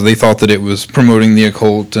Dragons because they thought that it was promoting the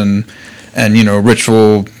occult and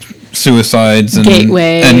ritual suicides and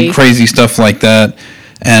Gateway. and crazy stuff like that.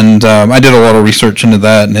 And I did a lot of research into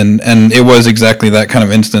that, and it was exactly that kind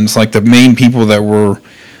of instance. Like the main people that were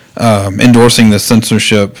endorsing the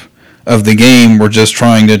censorship of the game were just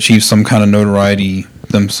trying to achieve some kind of notoriety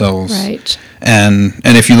themselves. Right. And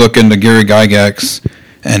if you look into Gary Gygax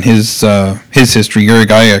and his history, Gary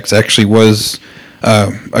Gygax actually was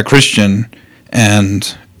a Christian,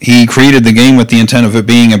 and he created the game with the intent of it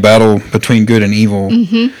being a battle between good and evil.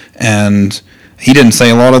 Mm-hmm. And he didn't say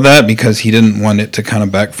a lot of that because he didn't want it to kind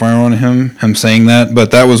of backfire on him saying that. But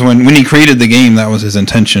that was when he created the game, that was his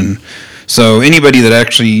intention. So anybody that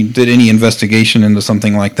actually did any investigation into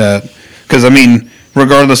something like that, because, I mean,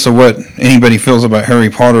 regardless of what anybody feels about Harry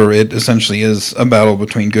Potter, it essentially is a battle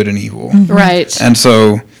between good and evil. Mm-hmm. Right. And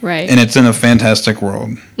so, right. And it's in a fantastic world.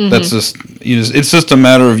 Mm-hmm. That's it's just a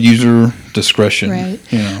matter of user discretion. Right.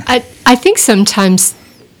 I think sometimes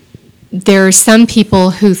there are some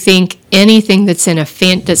people who think anything that's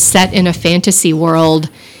that's set in a fantasy world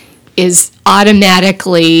is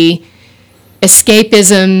automatically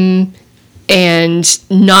escapism and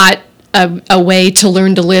not a way to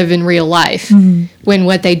learn to live in real life. When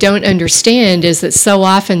what they don't understand is that so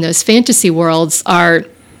often those fantasy worlds are,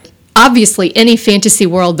 obviously any fantasy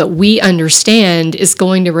world that we understand is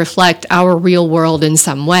going to reflect our real world in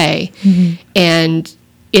some way. And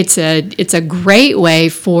it's a great way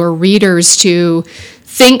for readers to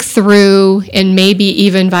think through and maybe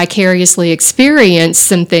even vicariously experience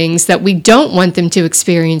some things that we don't want them to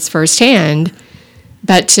experience firsthand,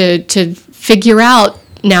 but to figure out,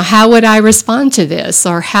 now, how would I respond to this?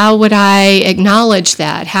 Or how would I acknowledge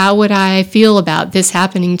that? How would I feel about this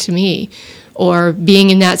happening to me? Or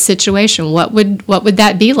being in that situation? What would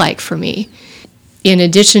that be like for me? In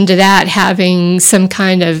addition to that, having some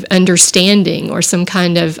kind of understanding or some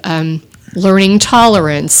kind of learning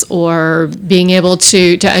tolerance, or being able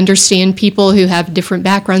to understand people who have different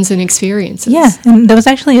backgrounds and experiences. Yeah, and there was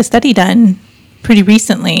actually a study done pretty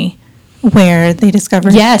recently where they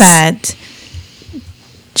discovered that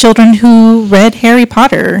children who read Harry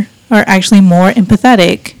Potter are actually more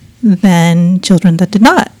empathetic than children that did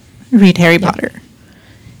not read Harry Potter.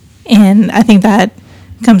 And I think that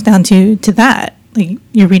comes down to that. Like,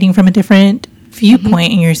 you're reading from a different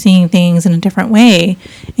viewpoint and you're seeing things in a different way,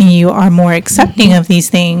 and you are more accepting of these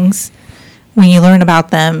things when you learn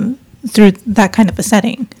about them through that kind of a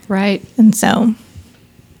setting. Right. And so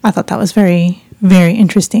I thought that was very, very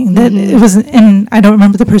interesting. That it was, and I don't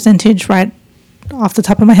remember the percentage right off the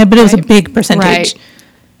top of my head, but it was a big percentage. Right.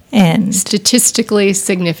 And statistically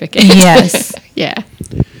significant. Yes. Yeah.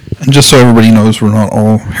 And just so everybody knows, we're not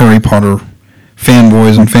all Harry Potter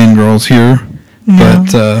fanboys and fangirls here. No.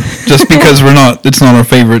 But just because it's not our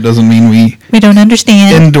favorite doesn't mean we don't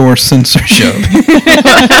understand. endorse censorship.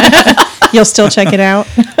 You'll still check it out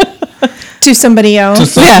to somebody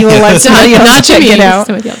else. Yeah. You will let somebody else Not check to me, it out.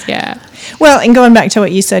 somebody else, yeah. Well, and going back to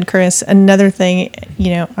what you said, Chris, another thing,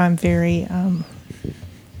 I'm very a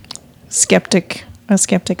skeptic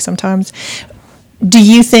sometimes. Do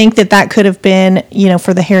you think that could have been,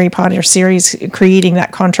 for the Harry Potter series, creating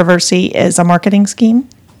that controversy as a marketing scheme?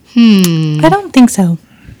 I don't think so.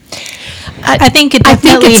 I think it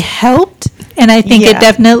definitely helped, and I think it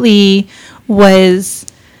definitely was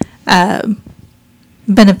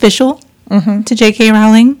beneficial to J.K.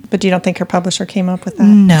 Rowling. But you don't think her publisher came up with that?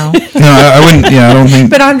 No. No, I wouldn't. Yeah, I don't think.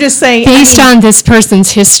 But I'm just saying, Based on this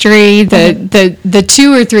person's history, the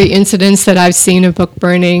 2 or 3 incidents that I've seen of book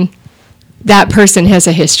burning, that person has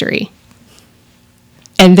a history.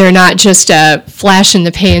 And they're not just a flash in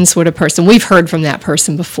the pan sort of person. We've heard from that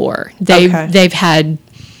person before. They've had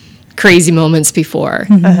crazy moments before.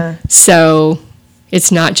 So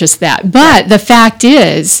it's not just that. But the fact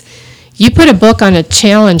is, you put a book on a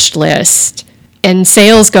challenged list and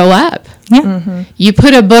sales go up. Yeah. You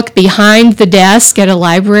put a book behind the desk at a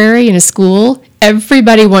library in a school,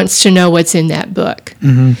 everybody wants to know what's in that book.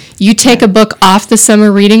 You take a book off the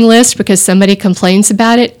summer reading list because somebody complains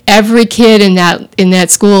about it, every kid in that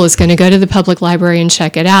school is going to go to the public library and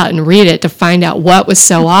check it out and read it to find out what was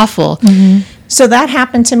so awful. So that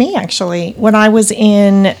happened to me, actually, when I was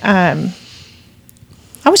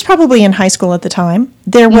I was probably in high school at the time.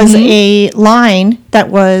 There was a line that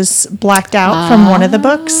was blacked out from one of the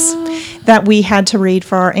books that we had to read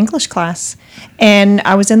for our English class. And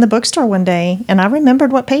I was in the bookstore one day, and I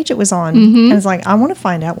remembered what page it was on. And I was like, I want to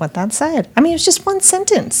find out what that said. I mean, it was just one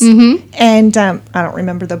sentence. And I don't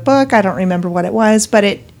remember the book. I don't remember what it was, but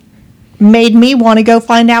it made me want to go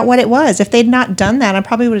find out what it was. If they'd not done that, I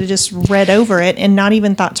probably would have just read over it and not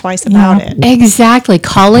even thought twice about it. Exactly.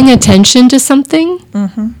 Calling attention to something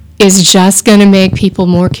is just going to make people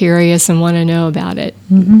more curious and want to know about it.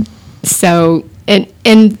 So, and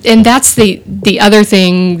that's the other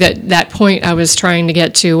thing, that point I was trying to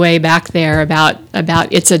get to way back there about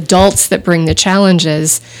it's adults that bring the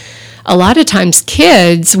challenges. A lot of times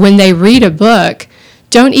kids, when they read a book,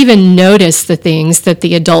 don't even notice the things that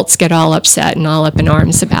the adults get all upset and all up in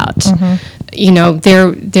arms about.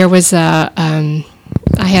 There was I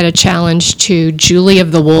had a challenge to Julie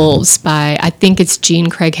of the Wolves by, I think it's Jean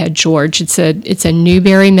Craighead George. It's a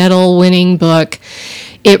Newbery Medal winning book.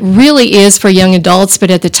 It really is for young adults,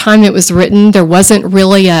 but at the time it was written, there wasn't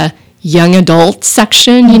really a young adult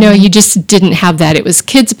section. You just didn't have that. It was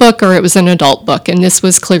kids' book or it was an adult book, and this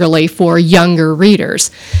was clearly for younger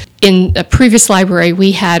readers. In a previous library,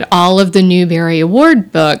 we had all of the Newbery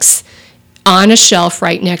Award books on a shelf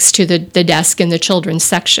right next to the desk in the children's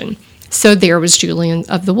section. So there was Julie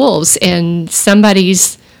of the Wolves, and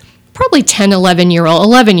somebody's probably 10,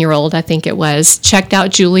 11-year-old, I think it was, checked out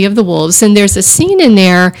Julie of the Wolves, and there's a scene in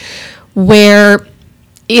there where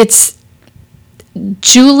it's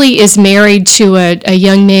Julie is married to a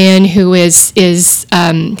young man who has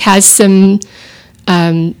some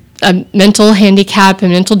a mental handicap, a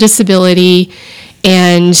mental disability,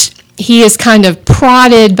 and he is kind of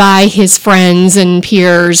prodded by his friends and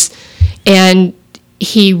peers, and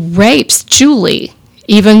he rapes Julie.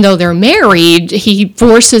 Even though they're married, he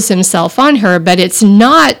forces himself on her, but it's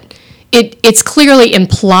not, it's clearly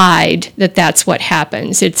implied that that's what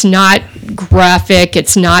happens. It's not graphic,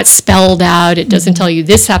 it's not spelled out, it doesn't tell you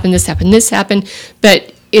this happened, this happened, this happened,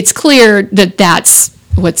 but it's clear that that's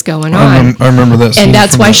what's going on. I remember that scene. And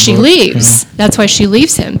that's from why that she book. leaves. Yeah. That's why she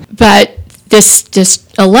leaves him. But this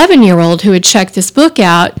 11-year-old who had checked this book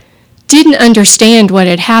out didn't understand what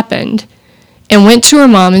had happened and went to her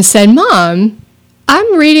mom and said, "Mom,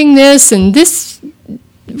 I'm reading this and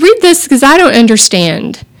read this because I don't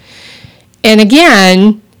understand." And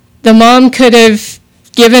again, the mom could have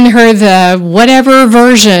given her the whatever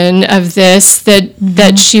version of this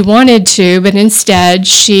that she wanted to, but instead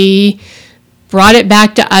she brought it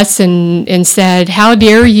back to us and said, "How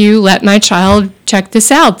dare you let my child check this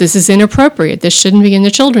out? This is inappropriate. This shouldn't be in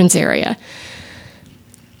the children's area."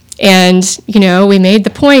 And, we made the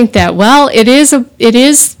point that, well, it is a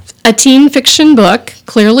teen fiction book,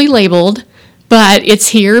 clearly labeled, but it's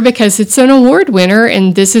here because it's an award winner,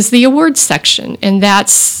 and this is the awards section, and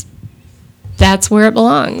that's where it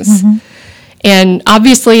belongs. Mm-hmm. And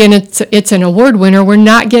obviously, and it's an award winner, we're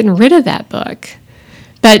not getting rid of that book.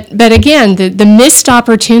 But again, the missed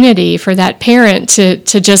opportunity for that parent to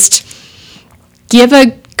just give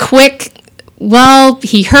a quick, well,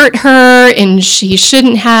 he hurt her and he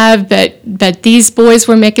shouldn't have, but these boys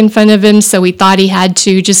were making fun of him, so he thought he had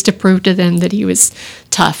to just to prove to them that he was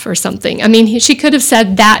tough or something. I mean, she could have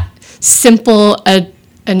said that simple an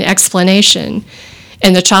explanation,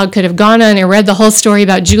 and the child could have gone on and read the whole story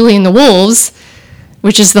about Julie and the Wolves,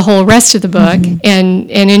 which is the whole rest of the book, mm-hmm.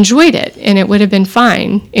 and enjoyed it, and it would have been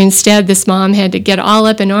fine. Instead, this mom had to get all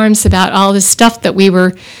up in arms about all this stuff that we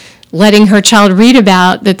were letting her child read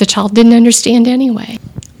about that the child didn't understand anyway.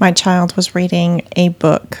 My child was reading a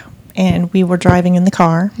book, and we were driving in the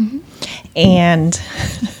car, mm-hmm. and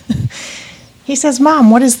he says, "Mom,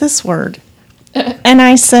 what is this word?" And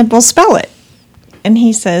I said, "Well, spell it." And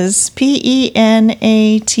he says, Penaten,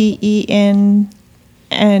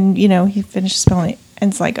 and, he finished spelling it.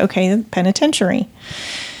 And it's like, okay, penitentiary.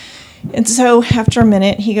 And so after a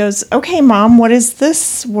minute, he goes, "Okay, Mom, what is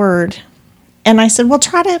this word?" And I said, "Well,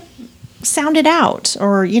 try to sound it out,"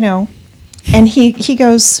 or, And he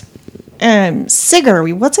goes, "Cigar.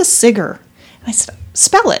 What's a cigar?" I said,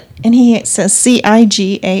 "Spell it." And he says,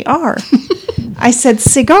 Cigar. I said,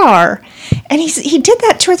 "Cigar." And he did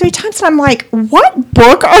that 2 or 3 times, and I'm like, "What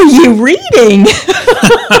book are you reading?"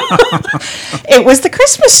 It was The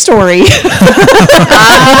Christmas Story.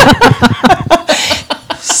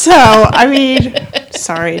 So, I mean,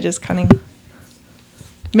 sorry, it just kind of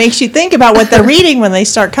makes you think about what they're reading when they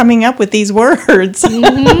start coming up with these words.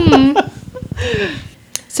 Mm-hmm.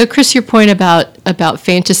 So, Chris, your point about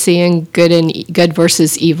fantasy and good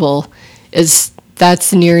versus evil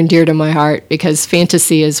that's near and dear to my heart, because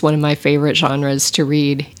fantasy is one of my favorite genres to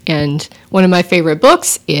read, and one of my favorite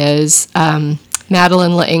books is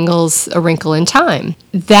Madeleine L'Engle's A Wrinkle in Time.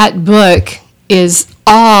 That book is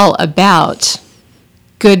all about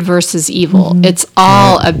good versus evil. Mm-hmm. It's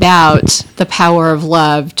all about the power of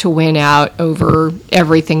love to win out over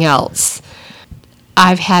everything else.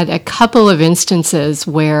 I've had a couple of instances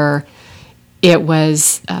where it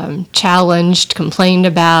was challenged, complained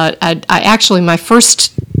about. I actually, my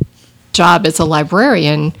first job as a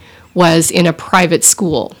librarian was in a private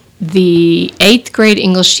school. The 8th grade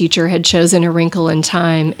English teacher had chosen A Wrinkle in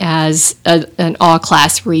Time as an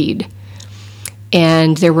all-class read.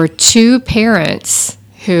 And there were 2 parents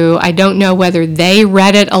who, I don't know whether they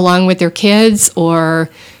read it along with their kids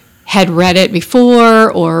or had read it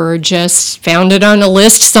before or just found it on a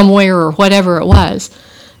list somewhere or whatever it was.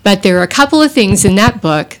 But there are a couple of things in that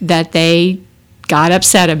book that they got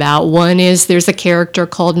upset about. One is there's a character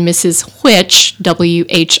called Mrs. Which,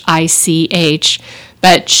 W-H-I-C-H,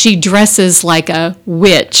 but she dresses like a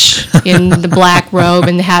witch in the black robe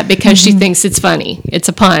and the hat because she thinks it's funny. It's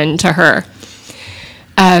a pun to her.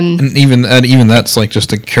 And even that's like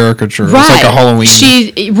just a caricature. Right. It's like a Halloween.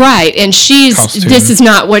 And costume. This is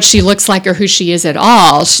not what she looks like or who she is at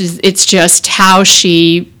all. It's just how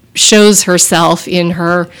she shows herself in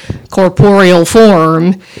her corporeal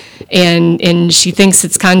form, and she thinks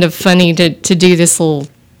it's kind of funny to do this little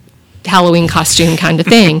Halloween costume kind of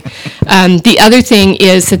thing. The other thing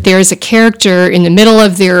is that there's a character in the middle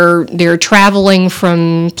of their traveling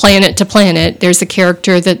from planet to planet. There's a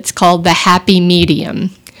character that's called the Happy Medium,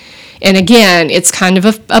 And again, it's kind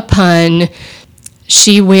of a pun.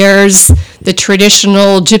 She wears the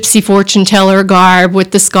traditional gypsy fortune teller garb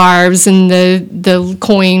with the scarves and the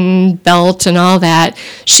coin belt and all that.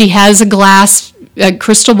 She has a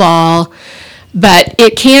crystal ball, but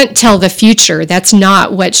it can't tell the future. That's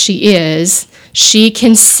not what she is. She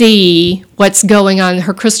can see what's going on in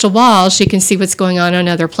her crystal ball. She can see what's going on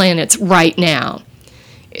other planets right now.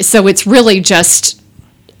 So it's really just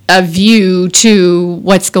a view to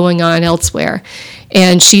what's going on elsewhere.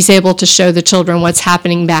 And she's able to show the children what's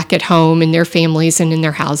happening back at home in their families and in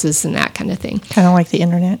their houses and that kind of thing. Kind of like the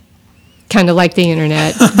internet. Kind of like the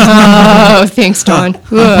internet. Oh, thanks, Dawn. Ugh.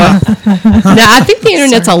 No, I think the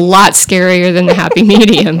internet's a lot scarier than the happy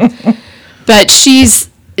medium. But she's,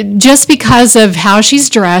 just because of how she's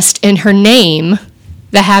dressed and her name,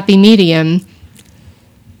 the happy medium,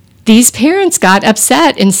 these parents got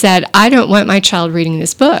upset and said, I don't want my child reading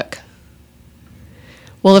this book.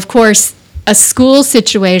 Well, of course, a school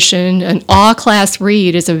situation, an all-class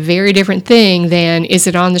read is a very different thing than is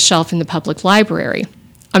it on the shelf in the public library.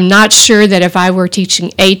 I'm not sure that if I were teaching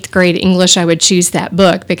 8th grade English, I would choose that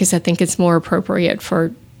book because I think it's more appropriate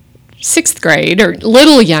for 6th grade or a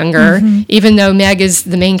little younger, even though Meg is,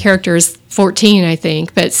 the main character is 14, I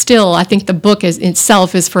think. But still, I think the book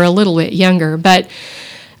itself is for a little bit younger. But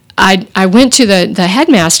I went to the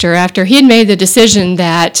headmaster after he had made the decision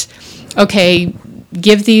that, okay,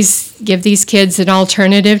 give these kids an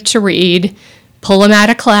alternative to read, pull them out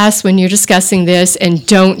of class when you're discussing this, and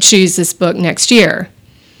don't choose this book next year.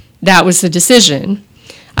 That was the decision.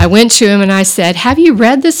 I went to him and I said, have you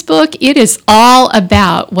read this book? It is all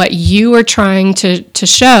about what you are trying to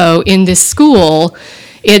show in this school.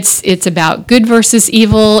 It's about good versus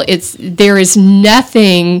evil. There is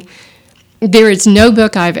no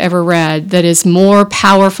book I've ever read that is more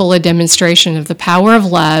powerful a demonstration of the power of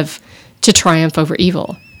love to triumph over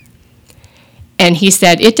evil. And he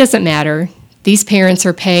said, it doesn't matter. These parents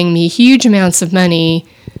are paying me huge amounts of money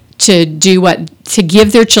to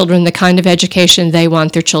give their children the kind of education they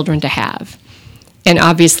want their children to have. And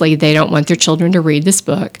obviously they don't want their children to read this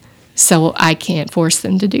book, so I can't force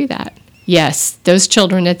them to do that. Yes, those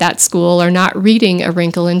children at that school are not reading A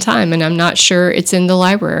Wrinkle in Time, and I'm not sure it's in the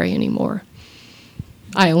library anymore.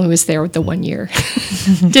 I only was there the 1 year.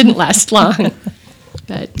 Didn't last long.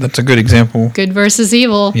 But that's a good example. Good versus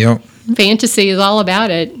evil. Yep. Fantasy is all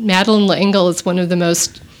about it. Madeleine L'Engle is one of the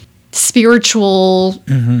most spiritual,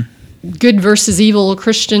 good versus evil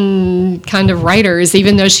Christian kind of writers,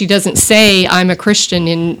 even though she doesn't say I'm a Christian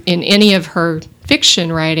in any of her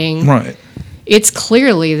fiction writing. Right. It's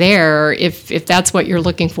clearly there if that's what you're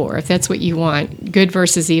looking for, if that's what you want, good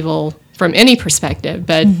versus evil from any perspective,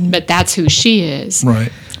 but that's who she is.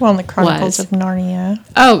 Right. Well, in the Chronicles of Narnia.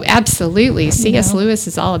 Oh, absolutely. C.S. Lewis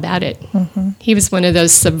is all about it. He was one of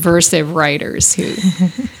those subversive writers who,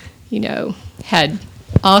 had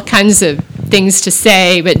all kinds of things to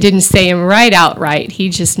say, but didn't say them right outright. He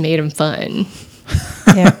just made them fun.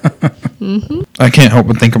 Yeah. I can't help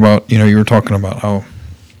but think about, you were talking about how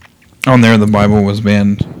on there the Bible was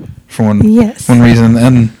banned for one reason,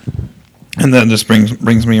 and that just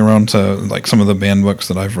brings me around to like some of the banned books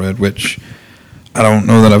that I've read, which I don't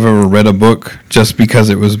know that I've ever read a book just because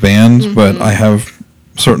it was banned, but I have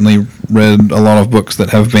certainly read a lot of books that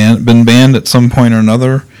have been banned at some point or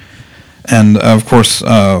another. And of course,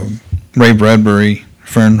 Ray Bradbury,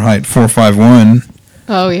 Fahrenheit 451,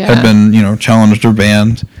 had been challenged or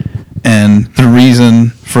banned, and the reason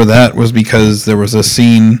for that was because there was a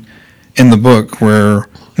scene in the book where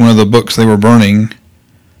one of the books they were burning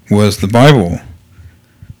was the Bible,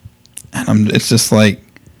 and it's just like,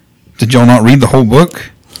 did y'all not read the whole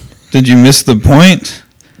book? Did you miss the point?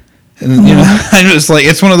 And I just like,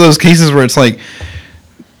 it's one of those cases where it's like,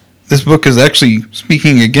 this book is actually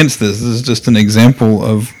speaking against this. This is just an example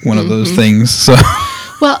of one of those things. So,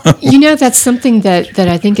 well, that's something that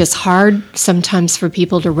I think is hard sometimes for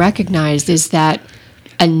people to recognize, is that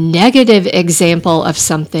a negative example of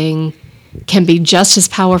something can be just as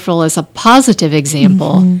powerful as a positive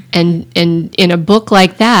example. And in a book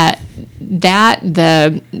like that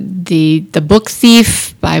the Book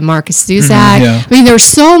Thief by Marcus Zusak. I mean, there's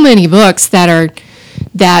so many books that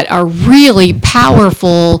are really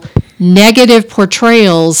powerful negative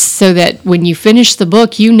portrayals, so that when you finish the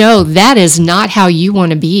book, that is not how you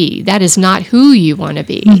want to be. That is not who you want to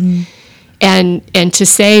be. And to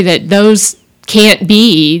say that those can't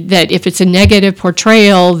be, that if it's a negative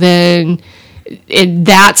portrayal, then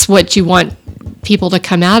that's what you want people to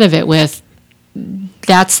come out of it with,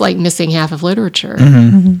 that's like missing half of literature.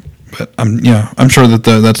 But I'm sure that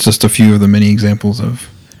that's just a few of the many examples of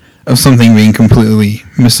of something being completely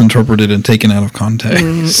misinterpreted and taken out of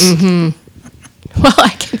context. Well, I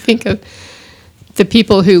can think of the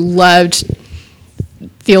people who loved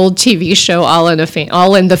the old TV show All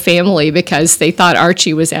in the Family because they thought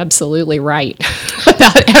Archie was absolutely right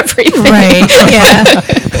about everything. Right.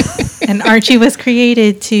 Yeah. And Archie was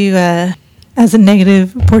created to as a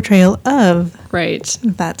negative portrayal of Right.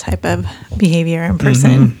 that type of behavior in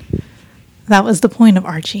person. That was the point of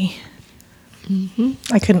Archie.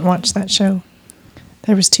 I couldn't watch that show.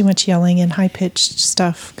 There was too much yelling and high pitched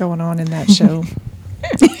stuff going on in that show.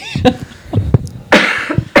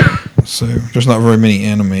 So there's not very many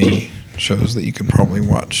anime shows that you can probably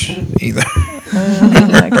watch either.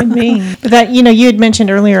 That could be. But that, you had mentioned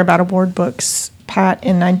earlier about award books, Pat,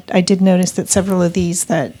 and I did notice that several of these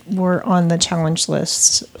that were on the challenge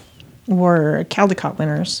list were Caldecott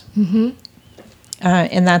winners. Mm-hmm.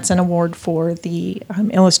 And that's an award for the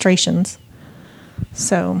illustrations.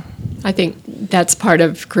 So I think that's part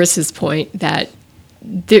of Chris's point that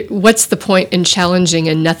what's the point in challenging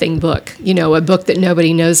a nothing book? A book that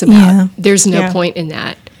nobody knows about. Yeah. There's no Yeah. point in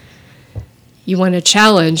that. You want to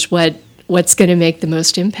challenge what's going to make the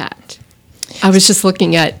most impact. I was just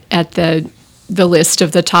looking at the list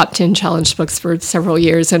of the top 10 challenge books for several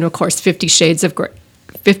years, and of course, 50 Shades of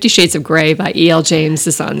Grey by E.L. James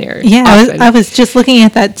is on there. Yeah, often. I was just looking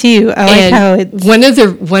at that too. I like And how it's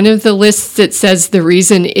one of the lists that says the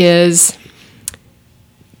reason is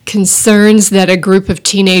concerns that a group of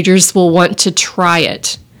teenagers will want to try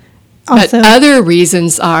it. also. But other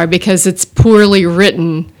reasons are because it's poorly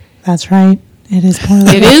written. That's right. It is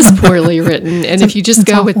poorly. It is poorly written. And if you just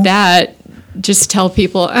it's go with awful. that, just tell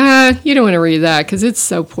people, you don't want to read that because it's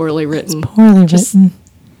so poorly written. poorly Just- written.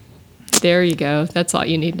 There you go. That's all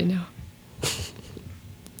you need to know.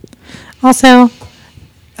 Also,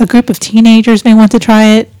 a group of teenagers may want to try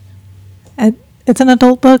it. It's an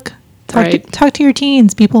adult book. Right. Talk to your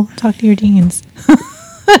teens, people. Talk to your teens.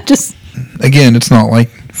 Just Again, it's not like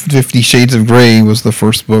 50 Shades of Grey was the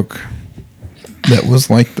first book that was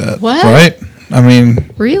like that. What? Right? I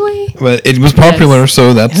mean, Really? but it was popular,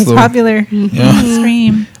 so that's it's the popular. yeah.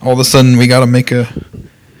 Scream. All of a sudden, we got to make a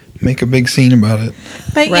big scene about it.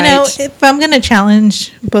 But Right. if I'm gonna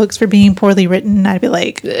challenge books for being poorly written, I'd be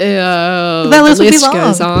like, Oh, that list the would be list long.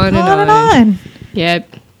 goes on and and on. on.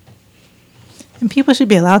 Yep. And people should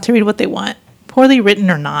be allowed to read what they want, poorly written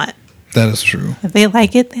or not. That is true. If they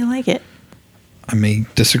like it, they like it. I may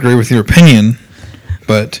disagree with your opinion,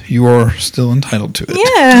 but you are still entitled to it.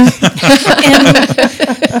 Yeah.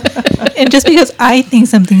 and just because I think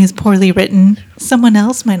something is poorly written, someone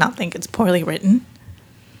else might not think it's poorly written.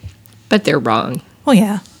 But they're wrong. Oh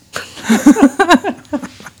yeah.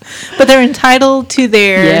 But they're entitled to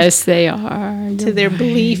their Yes, they are. to their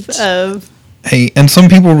belief of Hey, and some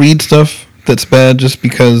people read stuff that's bad just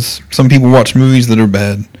because some people watch movies that are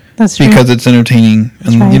bad that's true. because it's entertaining.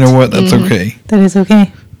 And right. you know what? That's okay. That is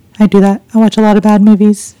okay. I do that. I watch a lot of bad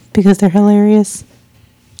movies because they're hilarious.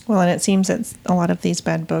 well, and it seems that a lot of these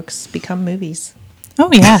bad books become movies. Oh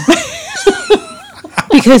yeah.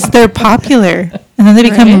 Because they're popular. And then they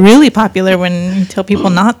become Right. really popular when you tell people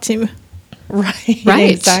not to. Right. Right.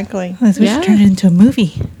 Exactly. Let's Yeah. turn it into a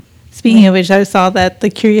movie. Speaking of which, I saw that the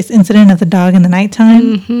curious incident of the dog in the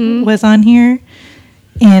nighttime was on here.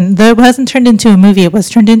 And though it wasn't turned into a movie, it was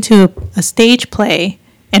turned into a stage play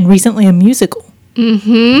and recently a musical.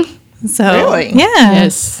 Mm-hmm. So, Really? yeah.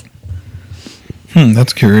 Yes.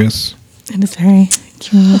 That's curious. It is very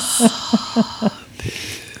curious.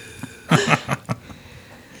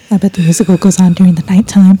 I bet the musical goes on during the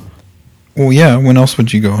nighttime. Well, yeah. When else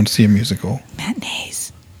would you go and see a musical?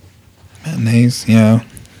 Matinees. Matinees, yeah.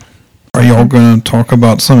 Are y'all going to talk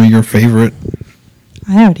about some of your favorite?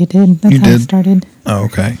 I already did. That's You how it did? started. Oh,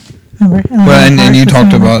 okay. Remember? Well, and you Park was talked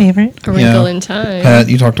one of my about- favorite. A Wrinkle in Time. Pat,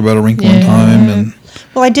 you talked about A Wrinkle in Yeah. Time, and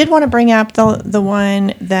Well, I did want to bring up the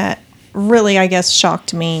one that really, I guess,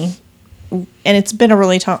 shocked me, and it's been a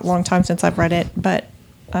really long time since I've read it, but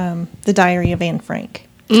The Diary of Anne Frank.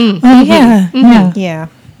 Oh, yeah. Yeah. Yeah.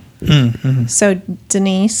 Mm-hmm. So,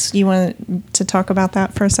 Denise, you want to talk about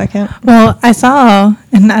that for a second? Well, I saw,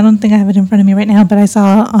 and I don't think I have it in front of me right now, but I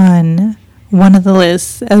saw on one of the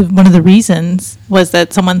lists, one of the reasons was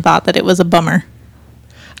that someone thought that it was a bummer.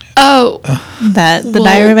 Oh, That the Well,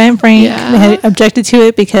 Diary of Anne Frank yeah. they had objected to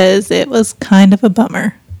it because it was kind of a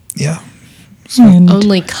bummer. yeah. And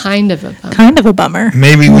only kind of a bummer. kind of a bummer.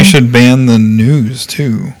 Maybe we should ban the news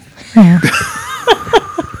too, Yeah.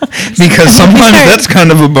 because sometimes that's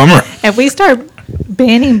kind of a bummer. If we start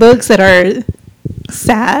banning books that are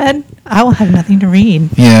sad, I will have nothing to read.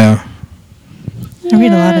 Yeah. I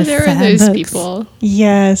read a lot of there sad are those books. people.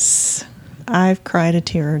 Yes. I've cried a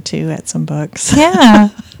tear or two at some books. Yeah.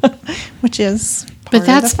 Which is part But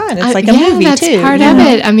that's of the fun. It's like a yeah, movie that's too. part you of know?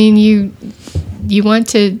 it. I mean, you want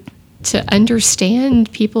to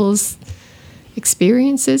understand people's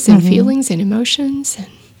experiences and feelings and emotions. And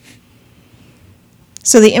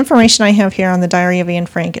So the information I have here on the Diary of Anne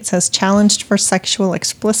Frank, it says challenged for sexual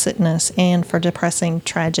explicitness and for depressing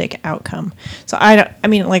tragic outcome. So I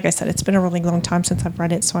mean, like I said, it's been a really long time since I've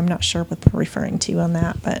read it, so I'm not sure what they're referring to on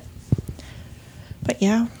that, but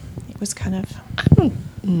yeah, it was kind of. I don't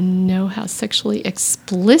know how sexually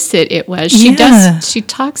explicit it was. Yeah. She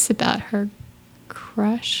talks about her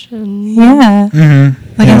crush and Yeah.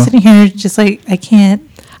 Like Yeah. I'm sitting here just like I can't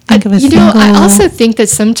think of a you single. know, I also think that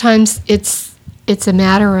sometimes it's a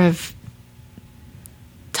matter of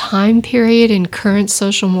time period and current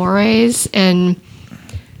social mores. And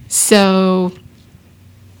so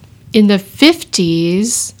in the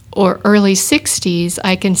 50s or early 60s,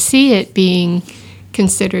 I can see it being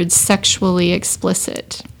considered sexually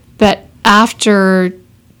explicit. But after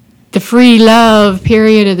the free love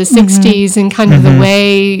period of the 60s and kind of the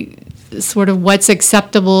way sort of what's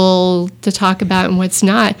acceptable to talk about and what's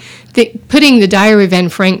not, putting the Diary of Anne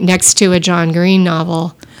Frank next to a John Green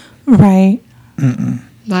novel, Right. Mm-mm.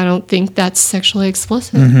 I don't think that's sexually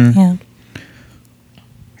explicit. Yeah.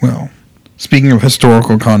 Well, speaking of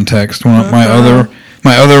historical context, one of my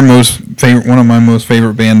most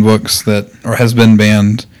favorite banned books that has been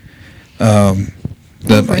banned, I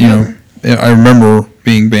remember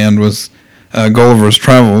being banned was Gulliver's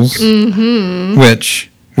Travels, which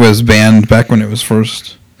was banned back when it was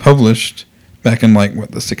first published, back in the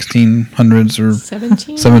 1600s or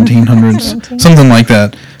 1700s, something like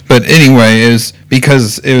that. But anyway, is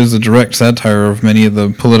because it was a direct satire of many of the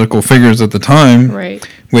political figures at the time, Right.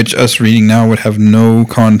 which us reading now would have no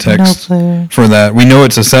context No clue. for that. We know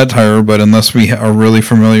it's a satire, but unless we are really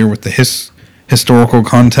familiar with the historical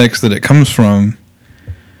context that it comes from,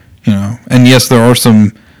 and yes, there are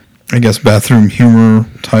some, I guess, bathroom humor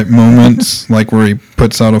type moments, like where he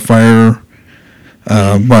puts out a fire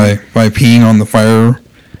by peeing on the fire,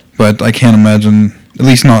 but I can't imagine, at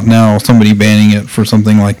least not now, somebody banning it for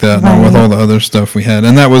something like that, not with all the other stuff we had.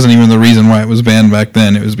 And that wasn't even the reason why it was banned back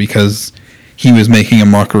then. It was because he was making a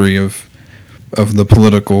mockery of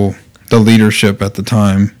the leadership at the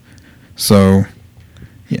time. So,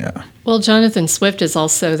 yeah. Well, Jonathan Swift is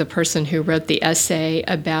also the person who wrote the essay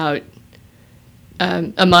about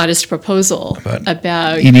A Modest Proposal,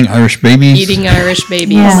 about Eating Irish babies. eating Irish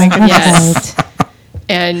babies. Yeah. my goodness. Yes.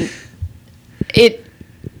 And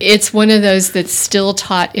it's one of those that's still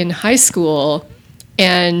taught in high school,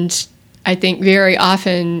 and I think very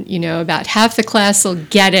often, about half the class will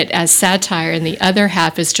get it as satire, and the other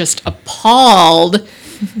half is just appalled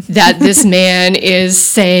that this man is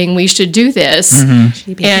saying we should do this,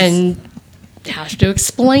 and have to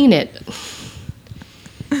explain it.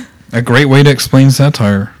 A great way to explain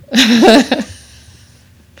satire.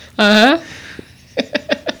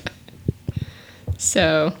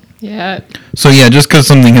 So, yeah. So yeah, just because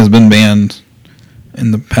something has been banned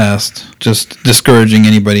in the past, just discouraging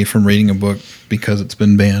anybody from reading a book because it's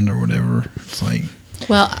been banned or whatever. It's like,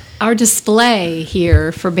 Well, our display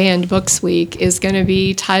here for Banned Books Week is going to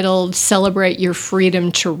be titled Celebrate Your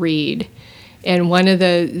Freedom to Read. And one of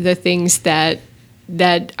the things that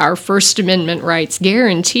our First Amendment rights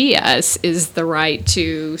guarantee us is the right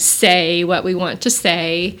to say what we want to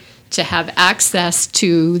say, to have access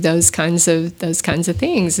to those kinds of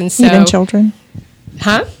things. And so, Even children.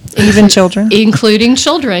 huh? Even children. Including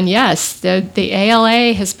children, yes. The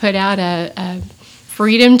ALA has put out a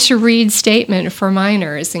freedom to read statement for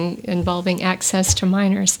minors involving access to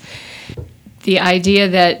minors. The idea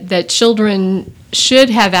that children should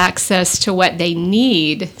have access to what they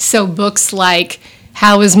need. So books like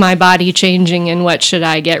How is My Body Changing and What Should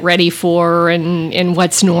I Get Ready For and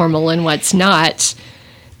What's Normal and What's Not.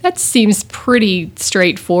 That seems pretty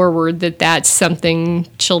straightforward that that's something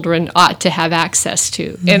children ought to have access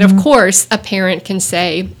to. Mm-hmm. And of course, a parent can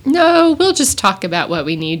say, no, we'll just talk about what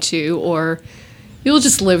we need to, or you'll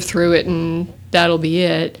just live through it and that'll be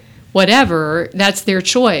it. Whatever, that's their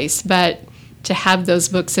choice. But to have those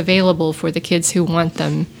books available for the kids who want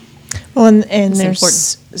them. Well, and It's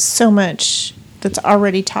there's so much that's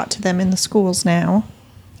already taught to them in the schools now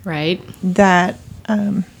Right? that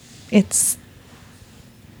it's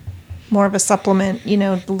more of a supplement,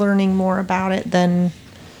 learning more about it than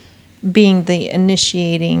being the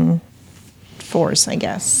initiating force, I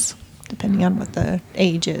guess, depending on what the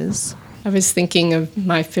age is. I was thinking of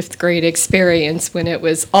my fifth grade experience when it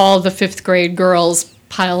was all the fifth grade girls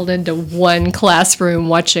piled into one classroom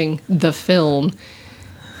watching the film.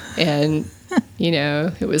 And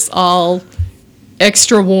It was all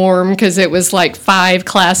extra warm because it was like 5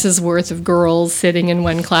 classes worth of girls sitting in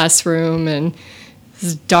one classroom, and it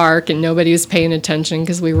was dark and nobody was paying attention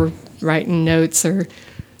because we were writing notes or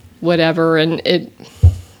whatever. And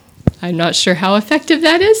I'm not sure how effective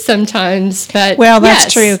that is sometimes, but Well, that's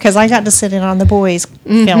yes. true, because I got to sit in on the boys'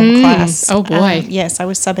 film class. Oh, boy. Yes, I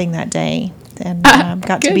was subbing that day, and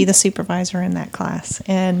got to be the supervisor in that class.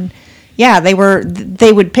 And yeah, they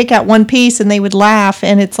would pick out one piece and they would laugh,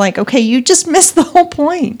 and it's like, okay, you just missed the whole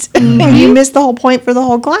point. You missed the whole point for the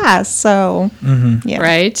whole class. So, yeah,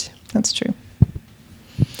 Right? that's true.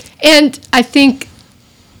 And I think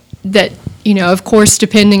that, of course,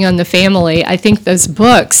 depending on the family, I think those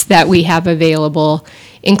books that we have available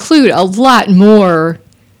include a lot more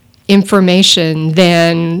information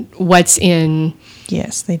than what's in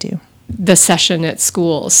Yes, they do. the session at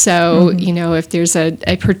school. So, if there's a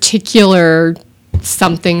particular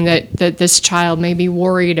something that this child may be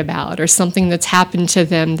worried about, or something that's happened to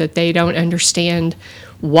them that they don't understand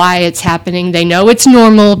why it's happening, they know it's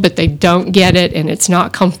normal, but they don't get it and it's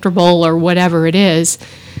not comfortable or whatever it is,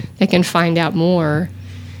 they can find out more.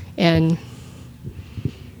 And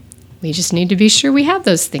we just need to be sure we have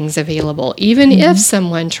those things available, even if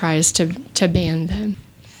someone tries to ban them.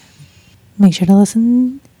 Make sure to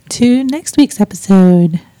listen to next week's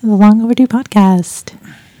episode of the Long Overdue Podcast.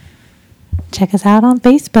 Check us out on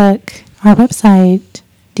Facebook, our website,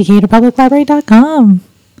 DecaturPublicLibrary.com.